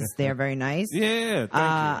sneakers because they're very nice. Thank you.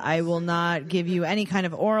 I will not give you any kind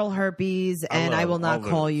of oral herpes, and I will not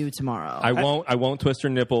call you tomorrow. I won't twist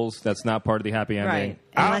your nipples. That's not part of the happy ending.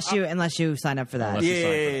 Right. Unless you sign up for that.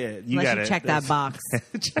 Unless you check that box.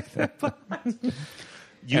 Check that box.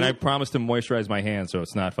 And I promise to moisturize my hands so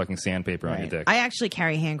it's not fucking sandpaper on your dick. I actually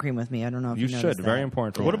carry hand cream with me. I don't know if you should. Very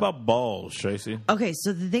important. For what about balls, Tracy? Okay,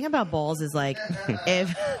 so the thing about balls is like,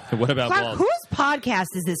 if what about Clark, balls? whose podcast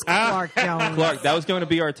is this, Clark Jones? Clark, that was going to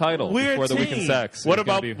be our title before the weekend sex. What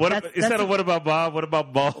about instead of what about Bob? What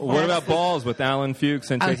about balls? What about balls with Allan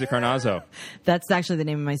Fuks and Tracey Carnazzo? That's actually the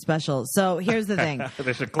name of my special. So here's the thing.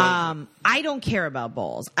 I don't care about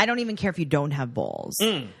balls. I don't even care if you don't have balls.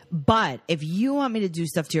 But if you want me to do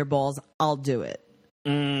stuff to your balls, I'll do it.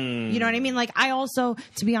 You know what I mean? Like, I also,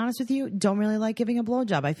 to be honest with you, don't really like giving a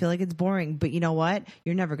blowjob. I feel like it's boring. But you know what?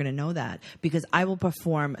 You're never going to know that because I will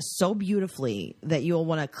perform so beautifully that you'll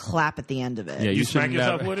want to clap at the end of it. Yeah, you smack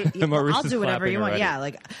yourself with it? I'll do whatever you want. Yeah,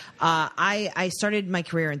 like I started my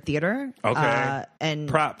career in theater. Okay. And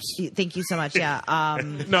props. Thank you so much. Yeah.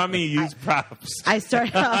 No, I mean use props. I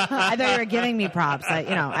started. I thought you were giving me props. I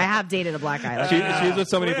have dated a black guy. She's with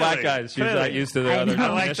so many black guys. She's not used to the other. I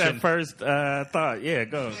like that first thought. Yeah,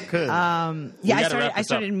 go. Good. I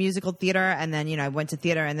started in musical theater, and then I went to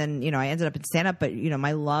theater, and then I ended up in stand up. But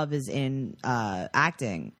my love is in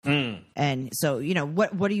acting, and so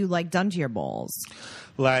what do you like done to your balls?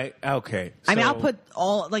 Like, okay. I mean, I'll put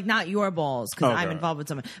all, like, not your balls because I'm involved with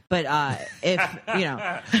someone, but if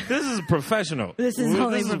this is professional. This is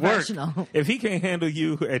only professional. Work. If he can't handle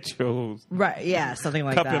you at your something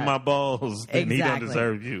like that, cupping my balls, then he don't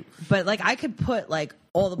deserve you. But like, I could put like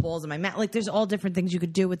all the balls in my mouth. Like, there's all different things you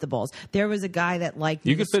could do with the balls. There was a guy that liked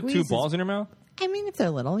you could fit two balls in your mouth. I mean, if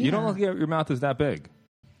they're little, you don't look like your mouth is that big.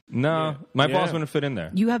 No, my balls wouldn't fit in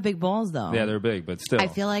there. You have big balls, though. Yeah, they're big, but still. I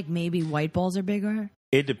feel like maybe white balls are bigger.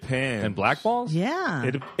 It depends. And black balls?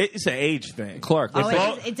 Yeah. It's an age thing. Clark,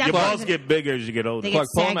 your balls get bigger as you get older. Clark,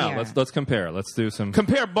 pull them out. Let's compare. Let's do some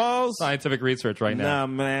balls. Scientific research right now. Nah,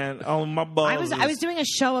 man. Oh, my balls. I was doing a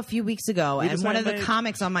show a few weeks ago, and one of the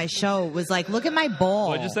comics on my show was like, "Look at my ball."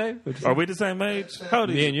 What'd you say? Are we the same age? How old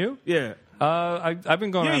are you? Me and you? Yeah. I've been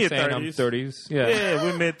going around saying I'm 30s. Yeah,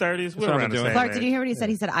 we're mid-30s. We're around the same Clark, age. did you hear what he said?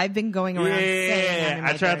 He said, I've been going around saying I'm in my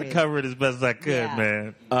I tried 30s. to cover it as best as I could,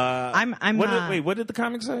 man. What did the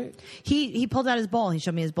comic say? He pulled out his ball. He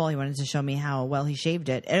showed me his ball. He wanted to show me how well he shaved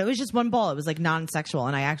it. And it was just one ball. It was like non-sexual.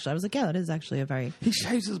 And I was like, yeah, that is actually a very... He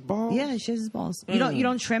shaves his balls? Yeah, he shaves his balls. You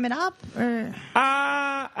don't trim it up? Or...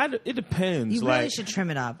 It depends. You really should trim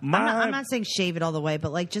it up. I'm not saying shave it all the way,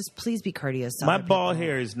 but like just please be courteous to my other ball people.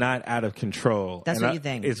 hair is not out of control. That's what you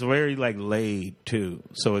think. It's very like laid too,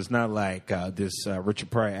 so it's not like this Richard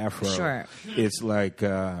Pryor afro. Sure. It's like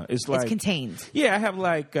it's contained. Yeah, I have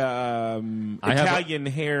like Italian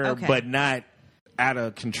hair, but not out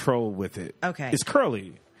of control with it. Okay. It's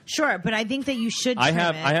curly. Sure, but I think that you should trim I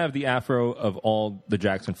it. have the afro of all the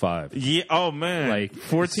Jackson 5. Yeah. Oh man. Like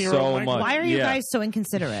 14-year-old. so much. Why are you guys so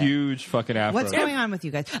inconsiderate? Huge fucking afro. What's going on with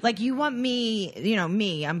you guys? Like, you want me,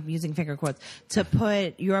 I'm using finger quotes, to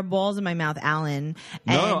put your balls in my mouth, Allan.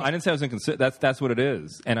 No, I didn't say I was inconsiderate. That's what it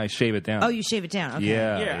is, and I shave it down. Oh, you shave it down. Okay.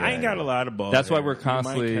 Yeah, I ain't got a lot of balls. That's why we're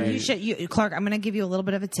constantly. Clark, I'm going to give you a little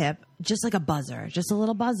bit of a tip, just like a buzzer, just a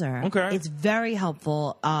little buzzer. Okay. It's very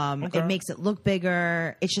helpful. It makes it look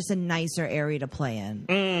bigger. It's just a nicer area to play in.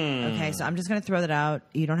 Okay, so I'm just going to throw that out.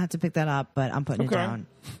 You don't have to pick that up, but I'm putting it down.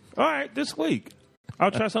 All right, this week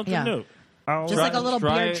I'll try something new. Just like a little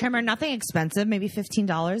beard trimmer, nothing expensive, maybe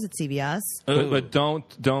 $15 at CVS. But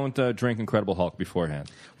don't drink Incredible Hulk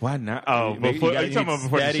beforehand. Why not? Oh, before, are you talking about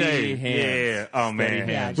before the shave? Hands. Yeah. Oh man,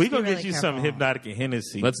 Yeah, we gonna really get you careful. some Hypnotic and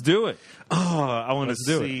Hennessy. Let's do it. Oh, I want to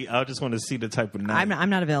do see. I just want to see the type of night. I'm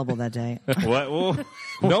not available that day. What? Well,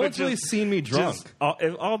 No one's really seen me drunk.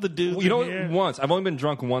 All the dudes. You know, in here, once I've only been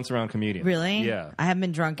drunk once around comedians. Really? Yeah, I haven't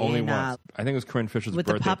been drunk only in once. I think it was Corinne Fisher's with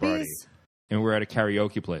the birthday party, puppies. and we were at a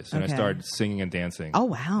karaoke place, and I Okay. started singing and dancing. Oh,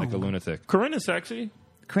 wow. like a lunatic. Corinne is sexy.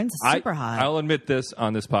 Corinne's super hot. I'll admit this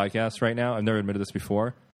on this podcast right now. I've never admitted this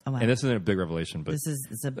before. Oh, wow. And this isn't a big revelation, but This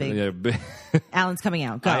is a big. yeah, Allan's coming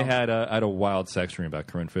out. Go. I had a wild sex dream about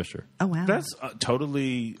Corinne Fisher. Oh, wow. That's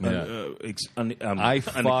totally. I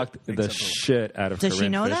fucked the shit out of Does Corinne she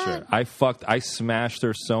know Fisher. that? I smashed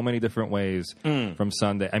her so many different ways from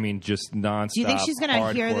Sunday. I mean, just nonstop. Do you think she's going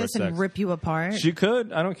to hear hardcore this sex. and rip you apart? She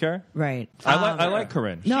could. I don't care. Right. I like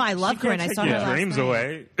Corinne. No, I love Corinne. I saw her your last dreams night.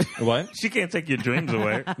 away. What? She can't take your dreams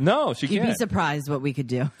away. No, she You'd be can't. surprised what we could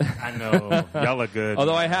do. I know. Y'all look good.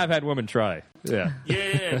 Although I have had women try. Yeah.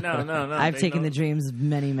 Yeah, no. I've they taken know. the dreams of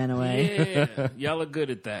many men away. Yeah, y'all are good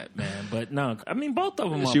at that, man. But no, I mean both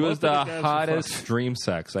of them. She was the Both of guys were hottest dream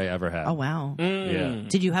sex I ever had. Oh, wow. Yeah.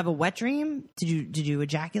 Did you have a wet dream? Did you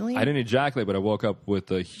ejaculate? I didn't ejaculate, but I woke up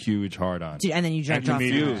with a huge hard on. And then you jerked off.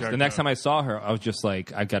 immediately- The next time I saw her, I was just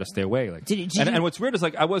like, I got to stay away. Like, Did you- and what's weird is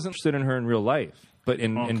like I wasn't interested in her in real life, but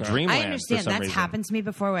in dreamland. I understand. For some That's reason. happened to me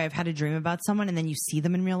before, where I've had a dream about someone, and then you see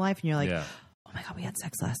them in real life, and you're like, Yeah. oh my God, we had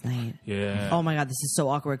sex last night. Yeah. Oh my God, this is so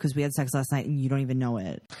awkward because we had sex last night and you don't even know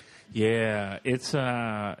it. Yeah, it's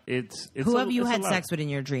Who have you had sex with in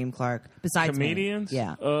your dream, Clark? Besides comedians? me?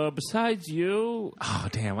 Yeah. Besides you? Oh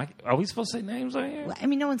damn! Are we supposed to say names on here? I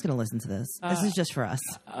mean, no one's going to listen to this. This is just for us.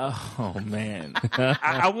 Oh man,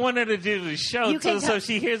 I want her to do the show You can so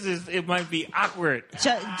she hears this. It might be awkward. Do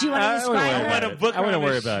you want to describe want her? to book I wouldn't her on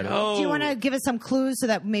worry the about it. show. Do you want to give us some clues so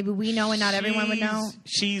that maybe we know and not everyone would know?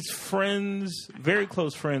 She's friends, very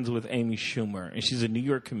close friends with Amy Schumer, and she's a New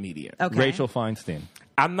York comedian. Okay. Rachel Feinstein,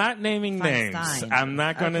 I'm not naming names. Feinstein. I'm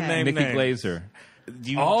not going to Okay. name Nikki names. Glaser,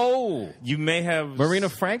 You may have Marina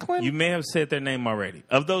Franklin. You may have said their name already.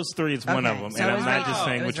 Of those three, it's one of them, So and it I'm was not Rachel. just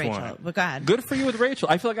saying It was which Rachel. one. But go ahead. Good for you with Rachel.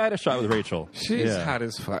 I feel like I had a shot with Rachel. She's Yeah. hot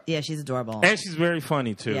as fuck. Yeah, she's adorable. And she's very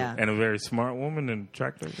funny too, Yeah. and a very smart woman and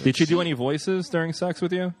attractive. Did she do any voices during sex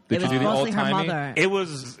with you? Did It you was do the old mostly her timey? mother. It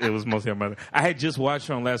was mostly her mother. I had just watched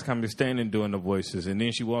her on Last Comedy Standing doing the voices, and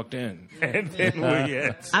then she walked in, and then we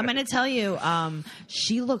had sex. I'm going to tell you,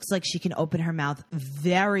 she looks like she can open her mouth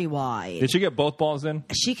very wide. Did she get both balls in?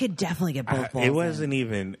 She could definitely get both balls. It wasn't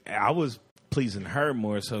even. I was pleasing her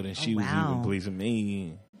more so than she was wow. even pleasing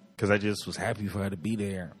me. Because I just was happy for her to be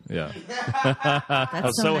there. Yeah. I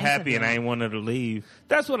was so happy and I didn't want her to leave.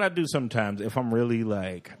 That's what I do sometimes. If I'm really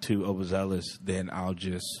like too overzealous, then I'll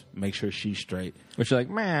just make sure she's straight. But she's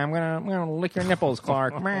like, man, I'm gonna lick your nipples,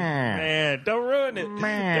 Clark. Man. Man, don't ruin it.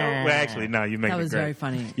 Man. Well, actually, no, you're making That it was great. very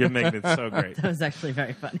funny. You're making it so great. That was actually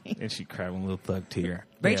very funny. And she cried one little thug tear.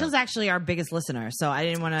 Rachel's actually our biggest listener, so I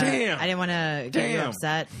didn't want to. Damn. I didn't want to get you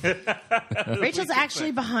upset. Rachel's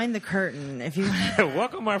actually behind the curtain. If you,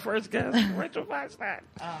 Welcome our first guest, Rachel Feinstein.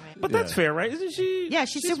 But that's fair, right? Isn't she? yeah,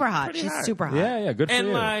 she's super hot. pretty She's hot. super hot. Yeah, good for And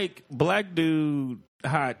you. like black dude,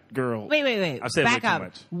 hot girl. Wait. I said Back way too up.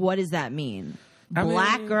 much. What does that mean? I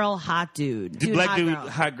Black mean- girl, hot dude. Black hot dude, girl.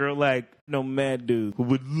 hot girl, like no mad dude who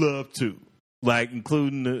would love to, like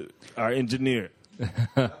including our engineer.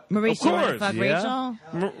 Maurice, Of you want to course, fuck yeah.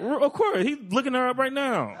 Rachel? Of course, he's looking her up right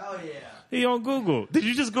now. Oh yeah, he on Google. Did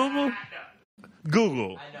you just Google?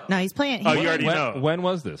 Google. No, he's playing. Oh, you already know. When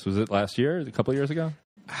was this? Was it last year? A couple of years ago?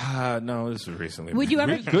 No, this was recently. Would you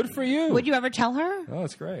ever? Good for you. Would you ever tell her? Oh,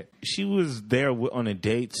 that's great. She was there on a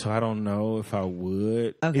date, so I don't know if I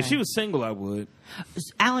would. Okay. If she was single, I would.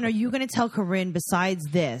 Alan, are you going to tell Corinne besides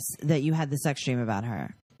this that you had the sex dream about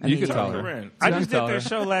her? You could tell her. Corinne. I just tell did their her.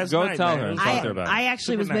 show last Go night. tell man. her. It was Talk to awesome. her about it. I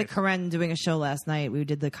actually was Super with nice. Corinne doing a show last night. We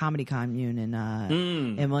did the comedy commune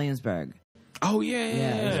in Williamsburg. Oh yeah,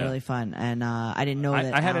 Yeah, it was really fun, and I didn't know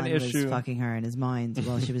that I had an Allan issue. was fucking her in his mind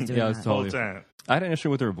while she was doing Yeah, I that. was totally. time. I had an issue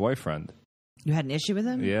with her boyfriend. You had an issue with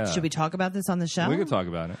him? Yeah. Should we talk about this on the show? We could talk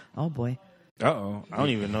about it. Oh boy. Uh-oh. I don't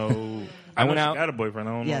even know. I went know she out- got a boyfriend.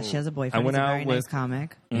 I don't know. Yeah, she has a boyfriend. I went he's a out very nice with-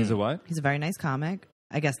 comic. He's a what? He's a very nice comic.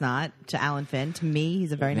 I guess not to Alan Finn. To me,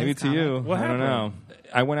 he's a very Maybe nice to comic. you. What I don't happened? know.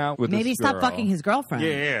 I went out with Maybe this stop girl. fucking his girlfriend.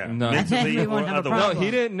 Yeah. No. And then Mentally we won't or have a otherwise. problem. No,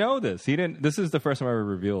 he didn't know this. He didn't. This is the first time I ever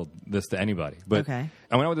revealed this to anybody. But Okay.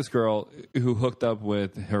 I went out with this girl who hooked up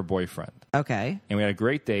with her boyfriend, Okay. and we had a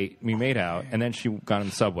great date. We made out, and then she got on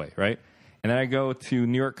the subway, right? And then I go to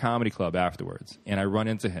New York Comedy Club afterwards, and I run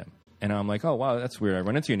into him, and I'm like, "Oh wow, that's weird. I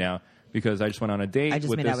run into you now." Because I just went on a date I just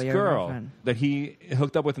with made out this with your girl girlfriend. that he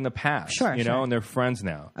hooked up with in the past. Sure, you know, sure. and they're friends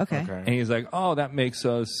now. Okay. And he's like, "Oh, that makes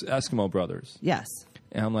us Eskimo brothers." Yes.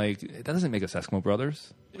 And I'm like, "That doesn't make us Eskimo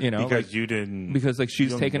brothers." You know, Because like- you didn't. because like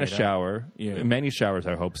she's you taken a made out. shower, Yeah. many showers,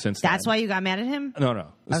 I hope, since That's then. why you got mad at him? No.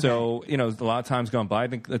 Okay. So, you know, a lot of times gone by. I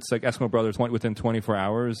think it's like Eskimo Brothers went within 24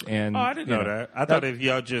 hours. And, Oh, I didn't know that. I thought if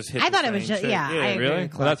y'all just hit. I the thought it same was just- chick- yeah, I agree. Really?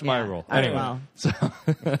 Clark, Well, that's my yeah. rule. All right, Anyway, well. so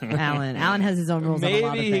Alan has his own rules on a lot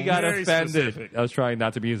of maybe things. he got Very offended. specific. I was trying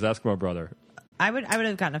not to be his Eskimo brother. I would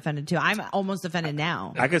have gotten offended too. I'm almost offended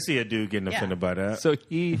now. I could see a dude getting offended by that. So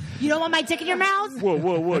he, You don't want my dick in your mouth?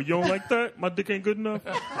 Whoa! You don't like that? My dick ain't good enough.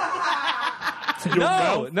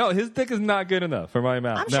 no, his dick is not good enough for my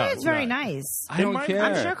mouth. I'm sure No, it's very not. nice. I don't might- care.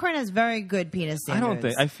 I'm sure Corinne has very good penis I standards. don't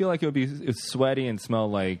think. I feel like it would be sweaty and smell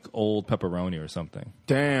like old pepperoni or something.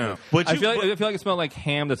 Damn. But I feel like it smelled like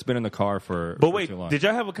ham that's been in the car for But wait, too long. did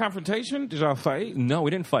y'all have a confrontation? Did y'all fight? No, we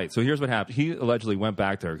didn't fight. So here's what happened. He allegedly went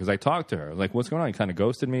back to her because I talked to her. Like, what's going on? He kind of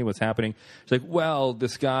ghosted me. What's happening? She's like, well,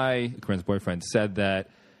 this guy, Corinne's boyfriend, said that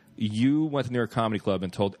you went to New York Comedy Club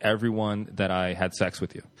and told everyone that I had sex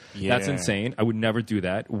with you. Yeah. That's insane. I would never do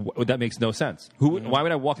that. That makes no sense. Why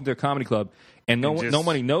would I walk into a comedy club and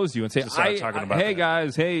nobody knows you and say, start talking about hey, that.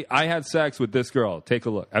 guys, hey, I had sex with this girl. Take a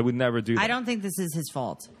look. I would never do that. I don't think this is his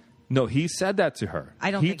fault. No, he said that to her.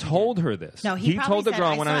 I don't He think he told did. her this. No, he probably told the said, girl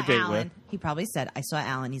I I went saw on a date Alan. with. He probably said, I saw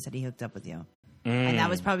Alan. He said he hooked up with you. And that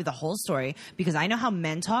was probably the whole story because I know how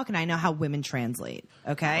men talk and I know how women translate.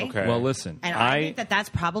 Okay? Okay. Well, listen. And I think that that's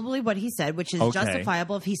probably what he said, which is Okay.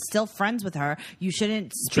 justifiable. If he's still friends with her, you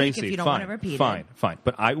shouldn't speak Tracy, if you don't fine, want to repeat fine, it. Fine.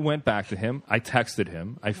 But I went back to him. I texted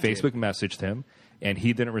him. I Facebook messaged him. And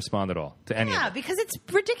he didn't respond at all to any Yeah, of it. because it's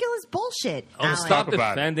ridiculous bullshit. Alan. Stop Talk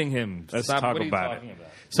about defending him. Let's Stop. talk What are you about talking it. about?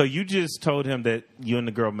 So you just told him that you and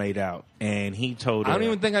the girl made out, and he told her. I don't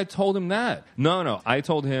even think I told him that. No. I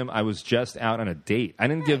told him I was just out on a date. I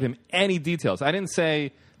didn't give him any details. I didn't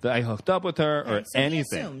say that I hooked up with her or So he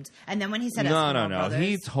anything. assumed. And then when he said No. Eskimo Brothers,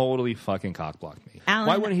 He totally fucking cockblocked me. Alan-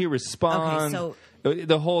 Why wouldn't he respond? Okay, so-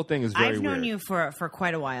 the whole thing is very I've known weird. you for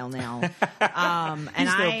quite a while now. And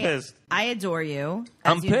He's still pissed. I adore you.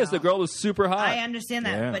 as I'm you pissed. know. The girl was super hot. I understand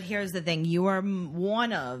that, Yeah. but here's the thing: you are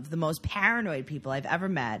one of the most paranoid people I've ever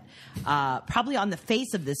met, probably on the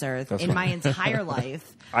face of this earth in my entire life.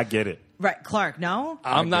 I get it. Right, Clark? No,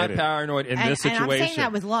 I'm not get it. paranoid in And- this and I'm situation. saying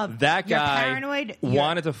that with love. That You're guy paranoid, you're-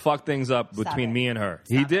 wanted to fuck things up Stop between it. me and her.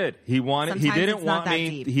 Stop He it. did. He wanted. Sometimes he didn't it's not want that me.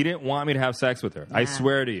 deep. He didn't want me to have sex with her. I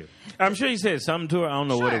swear to you. I'm sure he said something to her. I don't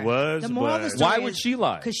know what it Sure. was. The moral of the but story Why would she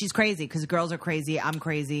lie? Because she's crazy. Because girls are crazy. I'm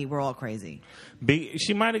crazy. We're all crazy.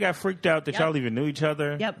 she might have got freaked out that Yep. y'all even knew each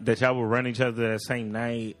other. Yep. That y'all would run each other that same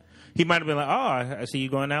night. He might have been like, "Oh, I see you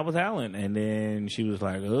going out with Alan," and then she was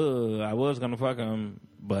like, "Oh, I was gonna fuck him,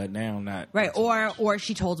 but now I'm not." Right, or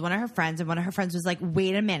she told one of her friends, and one of her friends was like,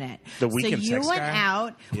 "Wait a minute, The so weekend you sex went guy?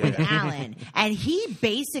 out with Alan, and he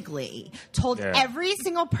basically told Yeah. every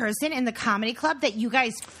single person in the comedy club that you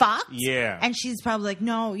guys fucked." Yeah. and she's probably like,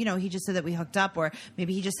 "No, he just said that we hooked up, or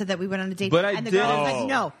maybe he just said that we went on a date." But I and the girl was did. like,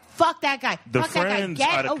 "No, fuck that guy, The fuck that guy, friends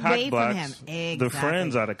get are the away from him." cockblocks. Exactly. The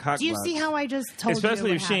friends are the Do you see cockblocks. how I just told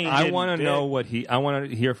Especially you? if she ain't I getting want to dick. know what he. I want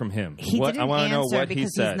to hear from him. He what, didn't I want to know answer what he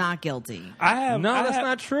because said. he's not guilty. No, that's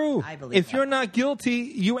not true. I believe if that. you're not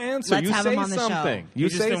guilty, you answer. Let's you have say him on the show. something. He You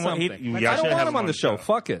just say didn't want- something. y'all I should don't have want him him on the show.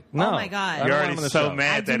 Fuck it. No. Oh my God. I don't You're want already him on the so show.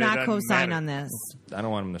 mad I that do it not doesn't co-sign matter. on this. I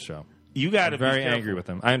don't want him on the show. You got to I'm be very careful. angry with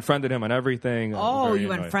him. I unfriended him on everything. I'm Oh, very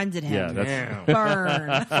you annoyed. unfriended him. Yeah, that's Damn.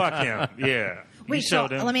 Burn. Fuck him. Yeah. Wait, You so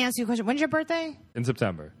showed him. let me ask you a question. When's your birthday? in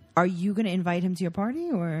September. Are you going to invite him to your party,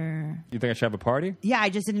 or You think I should have a party? Yeah, I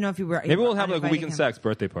just didn't know if you were. Maybe we'll have like a inviting Weekend him. Sex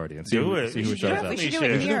birthday party and see who shows up. We should do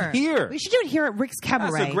it here. Here. We should do it here at Rick's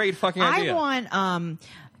Cabaret. That's a great fucking idea. I want.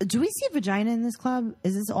 Do we see a vagina in this club?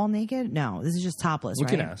 Is this all naked? No, this is just topless. We right?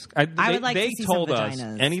 can ask. I would like to see told some us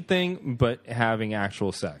vaginas. anything but having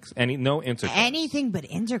actual sex. No intercourse. Anything but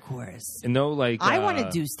intercourse. No, like I want to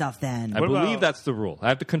do stuff then. I believe that's the rule. I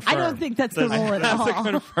have to confirm. I don't think that's the rule at I have to all.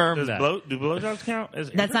 confirm that. Do blowjobs count?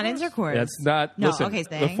 That's not intercourse. That's not. No, listen, okay,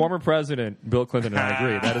 the former president, Bill Clinton, and I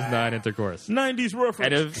agree. That is not intercourse. 90s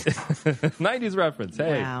reference. 90s reference.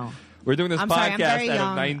 Hey. Wow. We're doing this I'm podcast sorry, I'm very out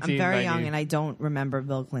young. of 1990. I'm very young, and I don't remember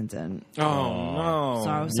Bill Clinton. Oh, no. So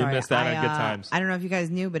sorry. You missed out on good times. I don't know if you guys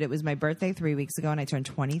knew, but it was my birthday 3 weeks ago, and I turned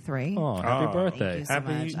 23. Oh, happy birthday.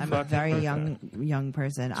 Thank you so much. I'm a very young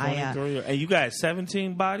person. 23. And you got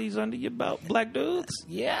 17 bodies under your belt, black dudes?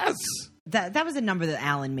 Yes. That was a number that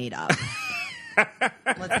Allan made up.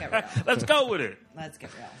 Let's get real. Let's go with it. Let's get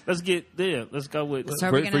real. Let's get there. Let's go with it. So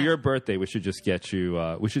For your birthday, we should just get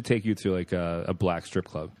you, we should take you to like a black strip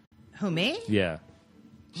club. Who, me? Yeah.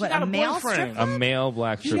 What, got a a male boyfriend. strip club? A male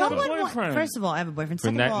black strip No club. one boyfriend. First of all, I have a boyfriend. For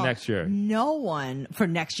Second of all, next year. No one for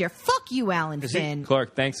next year. Fuck you, Allan Finn.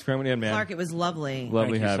 Clark, thanks for coming in, man. Clark, it was lovely.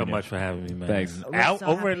 Lovely Thank you so having you. much for having me, man. Thanks. We're Out so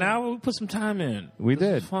over happy. an hour, we put some time in. We This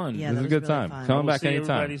did. was fun. Yeah, This is that a was good really time. fun. Coming We'll back see anytime.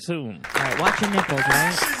 everybody soon. All right, watch your nipples,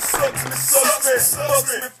 right? Sucks me.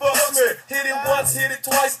 Hit it once, hit it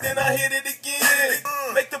twice, then I hit it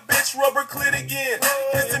again. Make the bitch rubber clit again.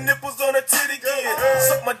 Hit the nipples on her tit again.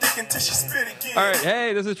 Suck my dick until she spit again. All right,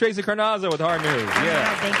 hey, this is Tracey Carnazzo with Hard News.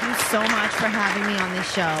 Yeah. Thank you so much for having me on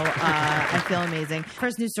this show. I feel amazing.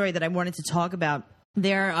 First news story that I wanted to talk about.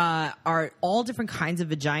 There are all different kinds of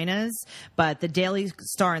vaginas, but the Daily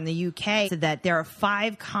Star in the UK said that there are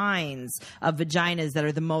 5 kinds of vaginas that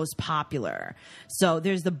are the most popular. So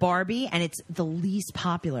there's the Barbie, and it's the least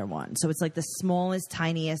popular one. So it's like the smallest,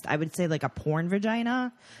 tiniest, I would say like a porn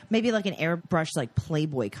vagina, maybe like an airbrush, like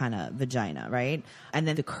Playboy kind of vagina, right? And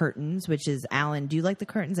then the curtains, which is, Allan, do you like the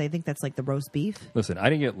curtains? I think that's like the roast beef. Listen, I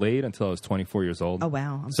didn't get laid until I was 24 years old. Oh,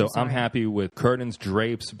 wow. I'm So so sorry. I'm happy with curtains,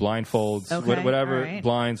 drapes, blindfolds, Okay, whatever, all right.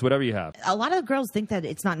 blinds, whatever you have. A lot of girls think that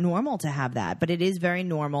it's not normal to have that, but it is very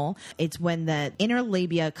normal. It's when the inner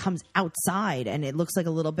labia comes outside and it looks like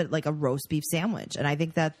a little bit like a roast beef sandwich. And I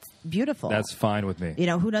think that's beautiful. That's fine with me. You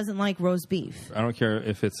know, who doesn't like roast beef? I don't care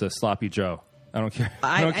if it's a sloppy Joe. I don't care.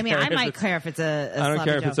 I don't mean, care I if might it's- care if it's a I don't sloppy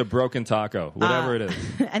care if Joe. it's a broken taco, whatever it is.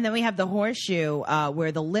 And then we have the horseshoe,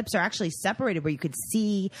 where the lips are actually separated, where you could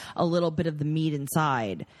see a little bit of the meat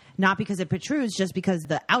inside. Not because it protrudes, just because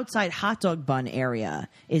the outside hot dog bun area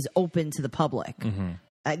is open to the public. Mm-hmm.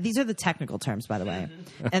 These are the technical terms, by the way.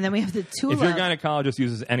 And then we have the tulip. If your gynecologist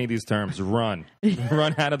uses any of these terms, run.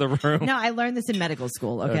 Run out of the room. No, I learned this in medical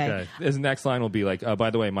school, okay? His next line will be like,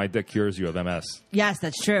 by the way, my dick cures you of MS. Yes,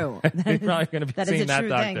 that's true. You're probably going to be That seeing is a that true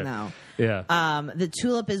doctor. thing, though. Yeah. The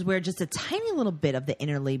tulip is where just a tiny little bit of the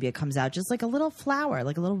inner labia comes out, just like a little flower,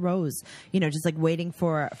 like a little rose, just like waiting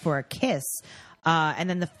for a kiss. And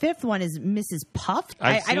then the 5th one is Mrs. Puffed.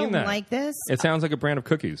 I've I don't seen that. like this. It sounds like a brand of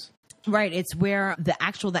cookies. Right. It's where the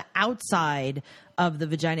outside of the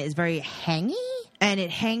vagina is very hangy. And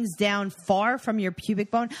it hangs down far from your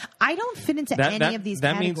pubic bone. I don't fit into any of these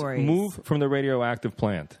categories. Means move from the radioactive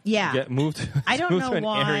plant. Yeah. Move to, I don't move know to an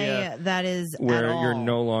why area that is where at all. you're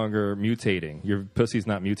no longer mutating. Your pussy's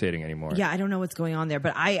not mutating anymore. Yeah, I don't know what's going on there,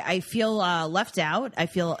 but I feel left out. I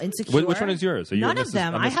feel insecure. Which one is yours? Are you None a of Mrs.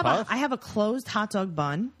 them. a I Miss have Puff? I have a closed hot dog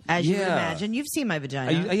bun, as you would Yeah. imagine. You've seen my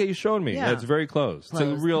vagina. Yeah, you showed me. Yeah. It's very closed. It's a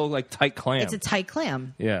Closed. real tight clam. It's a tight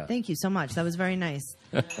clam. Yeah. Thank you so much. That was very nice.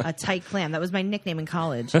 A tight clam. That was my nickname in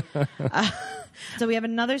college. So we have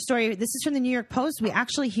another story. This is from the New York Post. We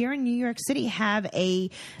actually here in New York City have a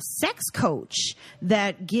sex coach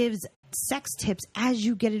that gives sex tips as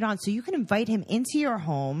you get it on. So you can invite him into your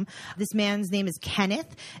home. This man's name is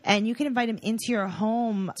Kenneth, and you can invite him into your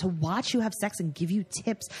home to watch you have sex and give you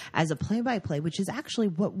tips as a play-by-play, which is actually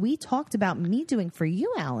what we talked about me doing for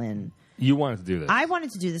you, Allan. You wanted to do this. I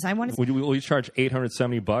wanted to do this. Will you charge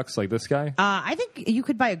 $870 like this guy? I think you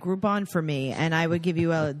could buy a Groupon for me, and I would give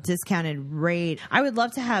you a discounted rate. I would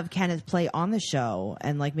love to have Kenneth play on the show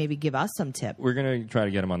and maybe give us some tip. We're going to try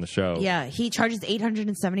to get him on the show. Yeah, he charges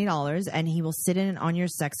 $870, and he will sit in on your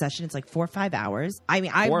sex session. It's like 4 or 5 hours. I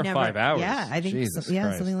mean, 4 or 5 hours? Yeah, I think Jesus yeah,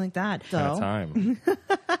 Christ. something like that. So Kind of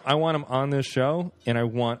time. I want him on this show, and I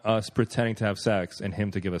want us pretending to have sex and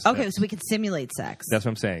him to give us okay, tips. so we can simulate sex. That's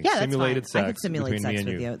what I'm saying. Yeah, that's Simulated fine. sex I could simulate between sex me and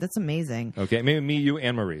with you. That's amazing. Okay, maybe me, you,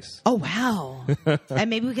 and Maurice. Oh wow! And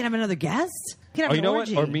maybe we can have another guest. You can have you know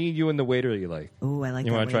orgy. what? Or me, you, and the waiter you like. Ooh, I like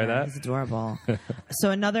You that. want to try that? He's adorable. So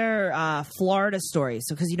another Florida story.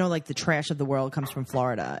 So because like the trash of the world comes from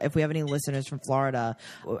Florida. If we have any listeners from Florida,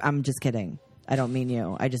 I'm just kidding. I don't mean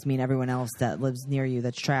you. I just mean everyone else that lives near you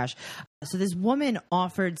that's trash. So this woman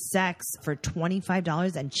offered sex for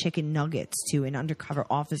 $25 and chicken nuggets to an undercover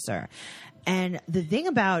officer. And the thing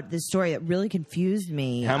about this story that really confused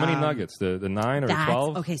me... How many nuggets? The 9 or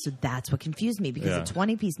 12? Okay, so that's what confused me because a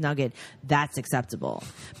 20-piece nugget, that's acceptable.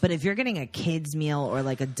 But if you're getting a kid's meal or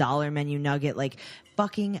like a dollar menu nugget, like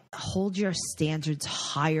fucking hold your standards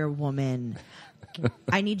higher, woman.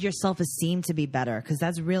 I need your self-esteem to be better because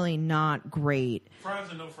that's really not great.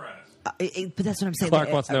 Fries or no fries? But that's what I'm saying.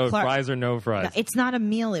 Clark wants to know fries or no fries. No, it's not a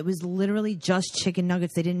meal. It was literally just chicken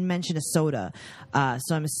nuggets. They didn't mention a soda.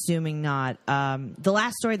 So I'm assuming not. The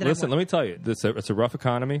last story that Listen, let me tell you. It's a rough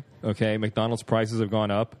economy, okay? McDonald's prices have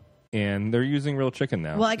gone up. And they're using real chicken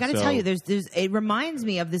now. Well, I got to tell you, it reminds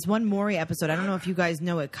me of this one Maury episode. I don't know if you guys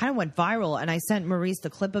know it. Kind of went viral, and I sent Maurice the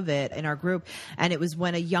clip of it in our group. And it was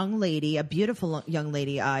when a young lady, a beautiful young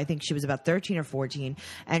lady, I think she was about 13 or 14,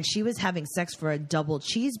 and she was having sex for a double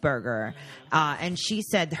cheeseburger. And she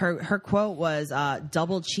said her quote was,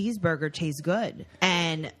 "Double cheeseburger tastes good."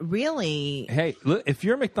 And really, hey, look, if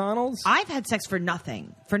you're McDonald's, I've had sex for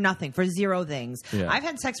nothing, for zero things. Yeah. I've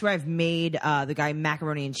had sex where I've made the guy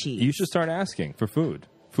macaroni and cheese. You should start asking for food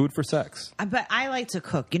for sex. But I like to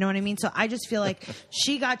cook, you know what I mean? So I just feel like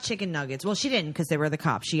she got chicken nuggets. Well, she didn't because they were the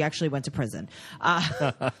cops. She actually went to prison.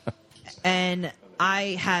 And I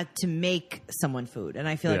had to make someone food. And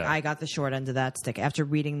I feel like I got the short end of that stick. After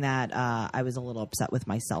reading that, I was a little upset with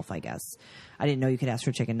myself, I guess. I didn't know you could ask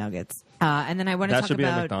for chicken nuggets. And then I want to talk about... That should be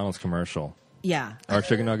a McDonald's commercial. Yeah. Our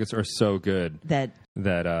chicken nuggets are so good. That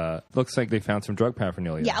looks like they found some drug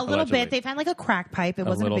paraphernalia. Yeah, a little bit. They found like a crack pipe. It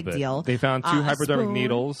wasn't a big deal. They found 2 hypodermic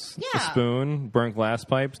needles, a Yeah. spoon, burnt glass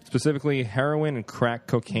pipes, specifically heroin and crack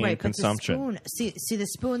cocaine Right, but consumption. the spoon, see the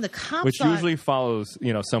spoon, the cops Which thought, usually follows,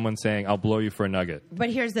 someone saying, "I'll blow you for a nugget."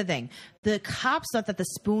 But here's the thing: the cops thought that the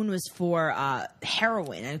spoon was for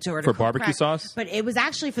heroin and to For barbecue crack, sauce, but it was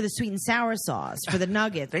actually for the sweet and sour sauce for the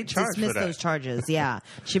nuggets. They charge dismissed for that. those charges. Yeah,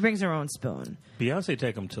 she brings her own spoon. Beyonce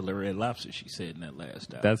take them to the Red Lobster, she said in that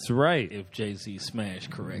last album. That's right. If Jay-Z smashed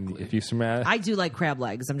correctly. If you smash, I do like crab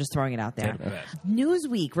legs. I'm just throwing it out there.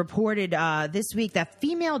 Newsweek reported this week that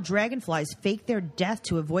female dragonflies fake their death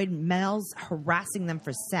to avoid males harassing them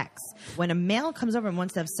for sex. When a male comes over and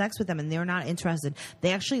wants to have sex with them and they're not interested,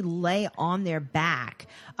 they actually lay on their back,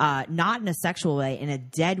 not in a sexual way, in a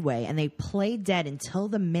dead way, and they play dead until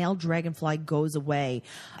the male dragonfly goes away.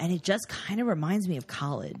 And it just kind of reminds me of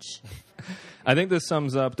college. I think this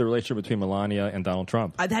sums up the relationship between Melania and Donald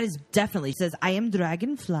Trump. That is definitely says, "I am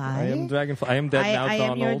dragonfly. I am dragonfly. I am dead now, I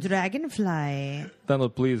Donald. am your dragonfly.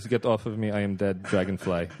 Donald, please get off of me. I am dead,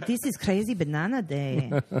 dragonfly. This is crazy banana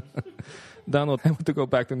day." Donald, I want to go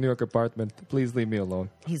back to the New York apartment. Please leave me alone.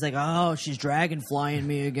 He's like, "Oh, she's dragonflying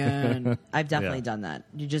me again." I've definitely done that.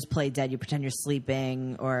 You just play dead. You pretend you're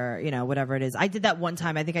sleeping or, whatever it is. I did that one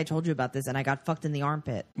time. I think I told you about this, and I got fucked in the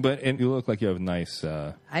armpit. And you look like you have nice...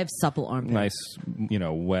 I have supple armpits. Nice,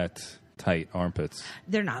 wet, tight armpits.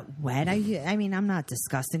 They're not wet. I mean, I'm not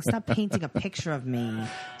disgusting. Stop painting a picture of me,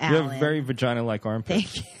 Alan. You have very vagina-like armpits.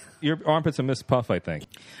 Thank you. Your armpit's a Miss Puff, I think.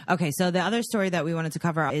 Okay, so the other story that we wanted to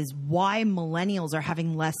cover is why millennials are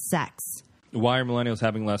having less sex. Why are millennials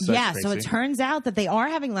having less sex, Yeah, Tracey? so it turns out that they are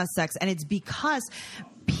having less sex, and it's because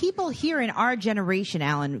people here in our generation,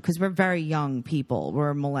 Alan, because we're very young people,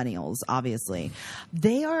 we're millennials, obviously,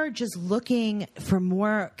 they are just looking for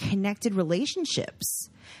more connected relationships.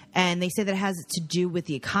 And they say that it has to do with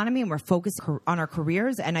the economy, and we're focused on our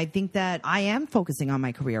careers. And I think that I am focusing on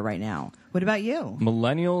my career right now. What about you?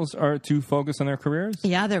 Millennials are too focused on their careers?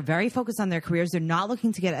 Yeah, they're very focused on their careers. They're not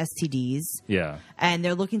looking to get STDs. Yeah. And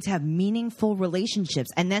they're looking to have meaningful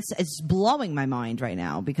relationships. And it's blowing my mind right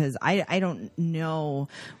now because I don't know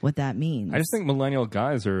what that means. I just think millennial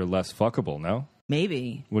guys are less fuckable, no?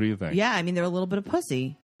 Maybe. What do you think? Yeah, I mean, they're a little bit of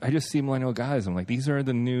pussy. I just see millennial guys. I'm like, these are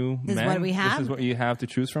the new men. This is what we have? This is what you have to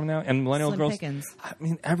choose from now. And millennial Slim girls, pickings. I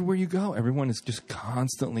mean, everywhere you go, everyone is just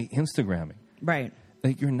constantly Instagramming. Right.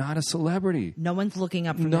 Like, you're not a celebrity. No one's looking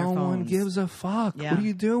up from their phones. No one gives a fuck. Yeah. What are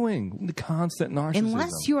you doing? The constant narcissism.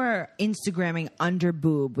 Unless you are Instagramming under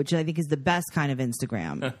boob, which I think is the best kind of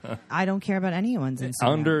Instagram. I don't care about anyone's Instagram.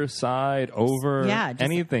 Under, side, over, just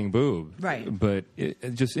anything, boob. Right. But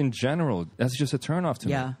it just in general, that's just a turnoff to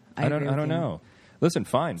me. Yeah, I I agree with don't you. know. Listen,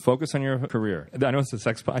 fine. Focus on your career. I know it's a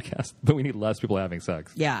sex podcast, but we need less people having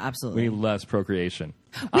sex. Yeah, absolutely. We need less procreation.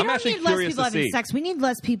 We don't need less people having sex. We need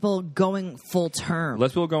less people going full term.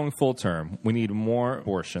 Less people going full term. We need more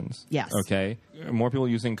abortions. Yes. Okay? More people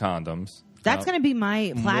using condoms. That's going to be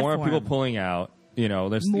my platform. More people pulling out. You know,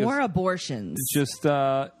 there's more abortions. Just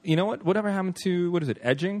you know what? Whatever happened to what is it?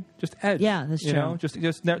 Edging? Just edge. Yeah, that's true. You know,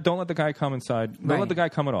 just don't let the guy come inside. Don't let the guy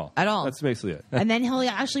come at all. At all. That's basically it. And then he'll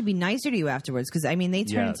actually be nicer to you afterwards because I mean they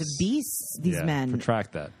turn into beasts. These men.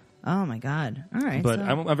 Retract that. Oh my God! All right. But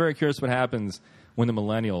I'm very curious what happens when the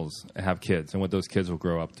millennials have kids and what those kids will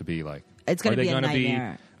grow up to be like. It's going to be a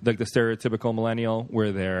nightmare. Be like the stereotypical millennial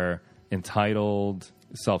where they're entitled,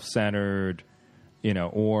 self-centered. You know,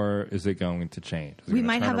 or is it going to change? We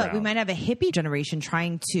might have a hippie generation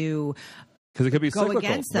trying to because it could be go cyclical,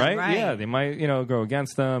 against them, right? Yeah, they might go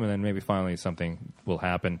against them, and then maybe finally something will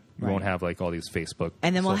happen. We won't have like all these Facebook,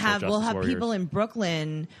 and then we'll have warriors. People in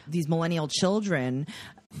Brooklyn, these millennial children,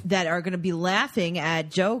 that are going to be laughing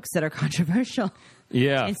at jokes that are controversial.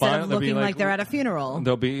 Yeah, instead of looking like they're at a funeral,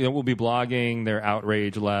 we'll be blogging their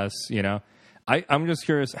outrage less. You know, I'm just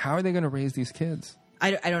curious, how are they going to raise these kids?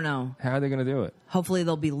 I don't know. How are they going to do it? Hopefully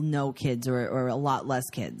there'll be no kids or a lot less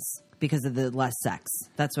kids because of the less sex.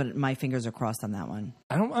 That's what my fingers are crossed on that one.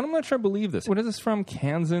 I'm not sure I believe this. What is this from?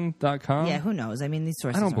 Kansan.com? Yeah, who knows? I mean, these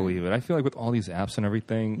sources I don't believe it. I feel like with all these apps and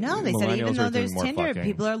everything, no, they said even though there's Tinder, fucking.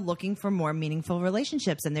 People are looking for more meaningful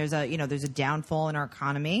relationships, and there's a downfall in our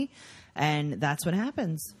economy, and that's what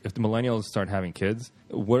happens. If the millennials start having kids,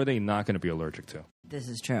 what are they not going to be allergic to? This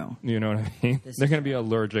is true. You know what I mean? They're going to be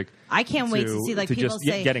allergic. I can't wait to see people just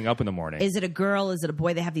say getting up in the morning. Is it a girl? Is it a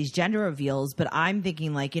boy? They have these gender reveals, but I'm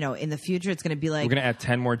thinking like in the future it's going to be like we're going to add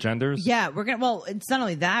 10 more genders. Yeah, we're going to. Well, it's not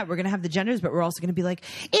only that we're going to have the genders, but we're also going to be like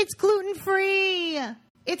it's gluten free.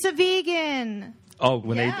 It's a vegan. Oh,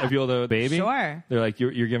 when they reveal the baby, sure. They're like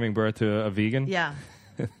you're giving birth to a vegan. Yeah.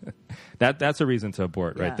 That's a reason to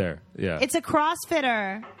abort right there. Yeah. It's a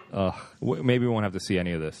CrossFitter. Maybe we won't have to see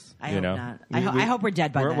any of this. I hope not. I hope we're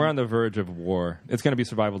dead by then. We're on the verge of war. It's going to be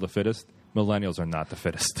survival of the fittest. Millennials are not the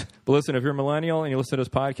fittest. But listen, if you're a millennial and you listen to this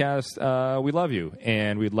podcast, we love you.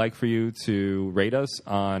 And we'd like for you to rate us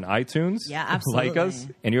on iTunes. Yeah, absolutely. Like us.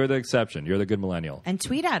 And you're the exception. You're the good millennial. And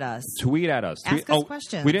tweet at us. Ask us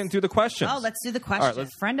questions. We didn't do the questions. Oh, let's do the questions. Right, a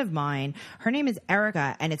friend of mine, her name is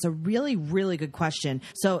Erica, and it's a really, really good question.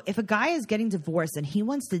 So if a guy is getting divorced and he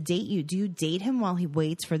wants to date you, do you date him while he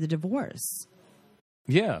waits for the divorce?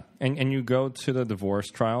 Yeah, and you go to the divorce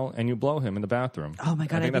trial and you blow him in the bathroom. Oh my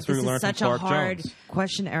God, I think this is such a hard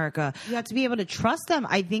question, Erica. You have to be able to trust them.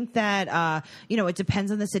 I think that, it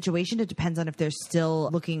depends on the situation. It depends on if they're still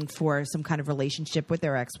looking for some kind of relationship with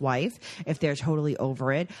their ex-wife, if they're totally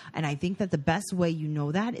over it. And I think that the best way you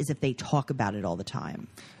know that is if they talk about it all the time.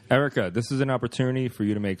 Erica, this is an opportunity for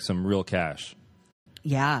you to make some real cash.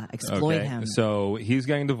 Yeah, exploit him. So he's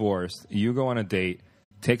getting divorced. You go on a date.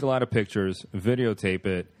 Take a lot of pictures, videotape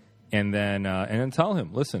it, and then tell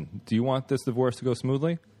him, listen, do you want this divorce to go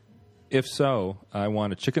smoothly? If so, I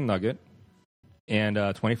want a chicken nugget and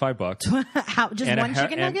 $25. Just one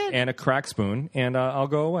chicken nugget? And a crack spoon, and I'll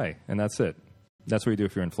go away. And that's it. That's what you do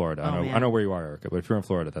if you're in Florida. I know where you are, Erica, but if you're in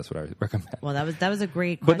Florida, that's what I recommend. Well, that was a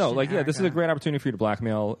great question, But no, Erica. this is a great opportunity for you to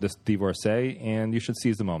blackmail this divorcee, and you should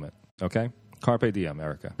seize the moment, okay? Carpe diem,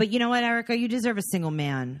 Erica. But you know what, Erica? You deserve a single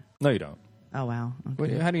man. No, you don't. Oh, wow.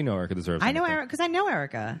 Okay. How do you know Erica deserves I know Erica because I know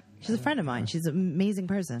Erica. She's a friend of mine. She's an amazing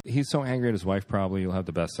person. He's so angry at his wife, probably. You'll have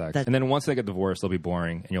the best sex. And then once they get divorced, they'll be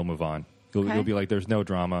boring, and you'll move on. You'll be like, there's no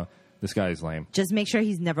drama. This guy is lame. Just make sure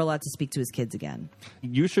he's never allowed to speak to his kids again.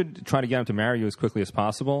 You should try to get him to marry you as quickly as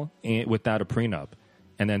possible without a prenup.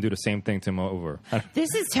 And then do the same thing to him over.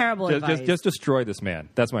 This is terrible advice. Just destroy this man.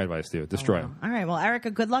 That's my advice to you. Destroy him. All right. Well,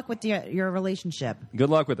 Erica, good luck with your relationship.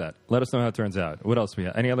 Good luck with that. Let us know how it turns out. What else do we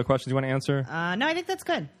have? Any other questions you want to answer? No, I think that's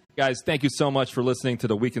good. Guys, thank you so much for listening to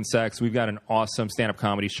The Week in Sex. We've got an awesome stand-up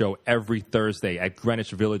comedy show every Thursday at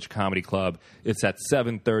Greenwich Village Comedy Club. It's at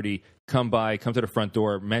 7:30. Come by, come to the front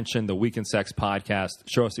door, mention The Week in Sex podcast.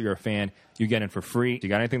 Show us that you're a fan. You get in for free. You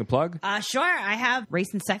got anything to plug? Sure. I have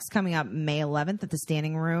Race and Sex coming up May 11th at the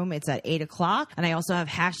Standing Room. It's at 8 o'clock. And I also have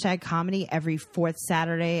 #comedy every fourth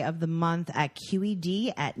Saturday of the month at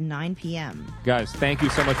QED at 9 p.m. Guys, thank you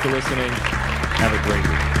so much for listening. Have a great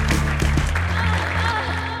week.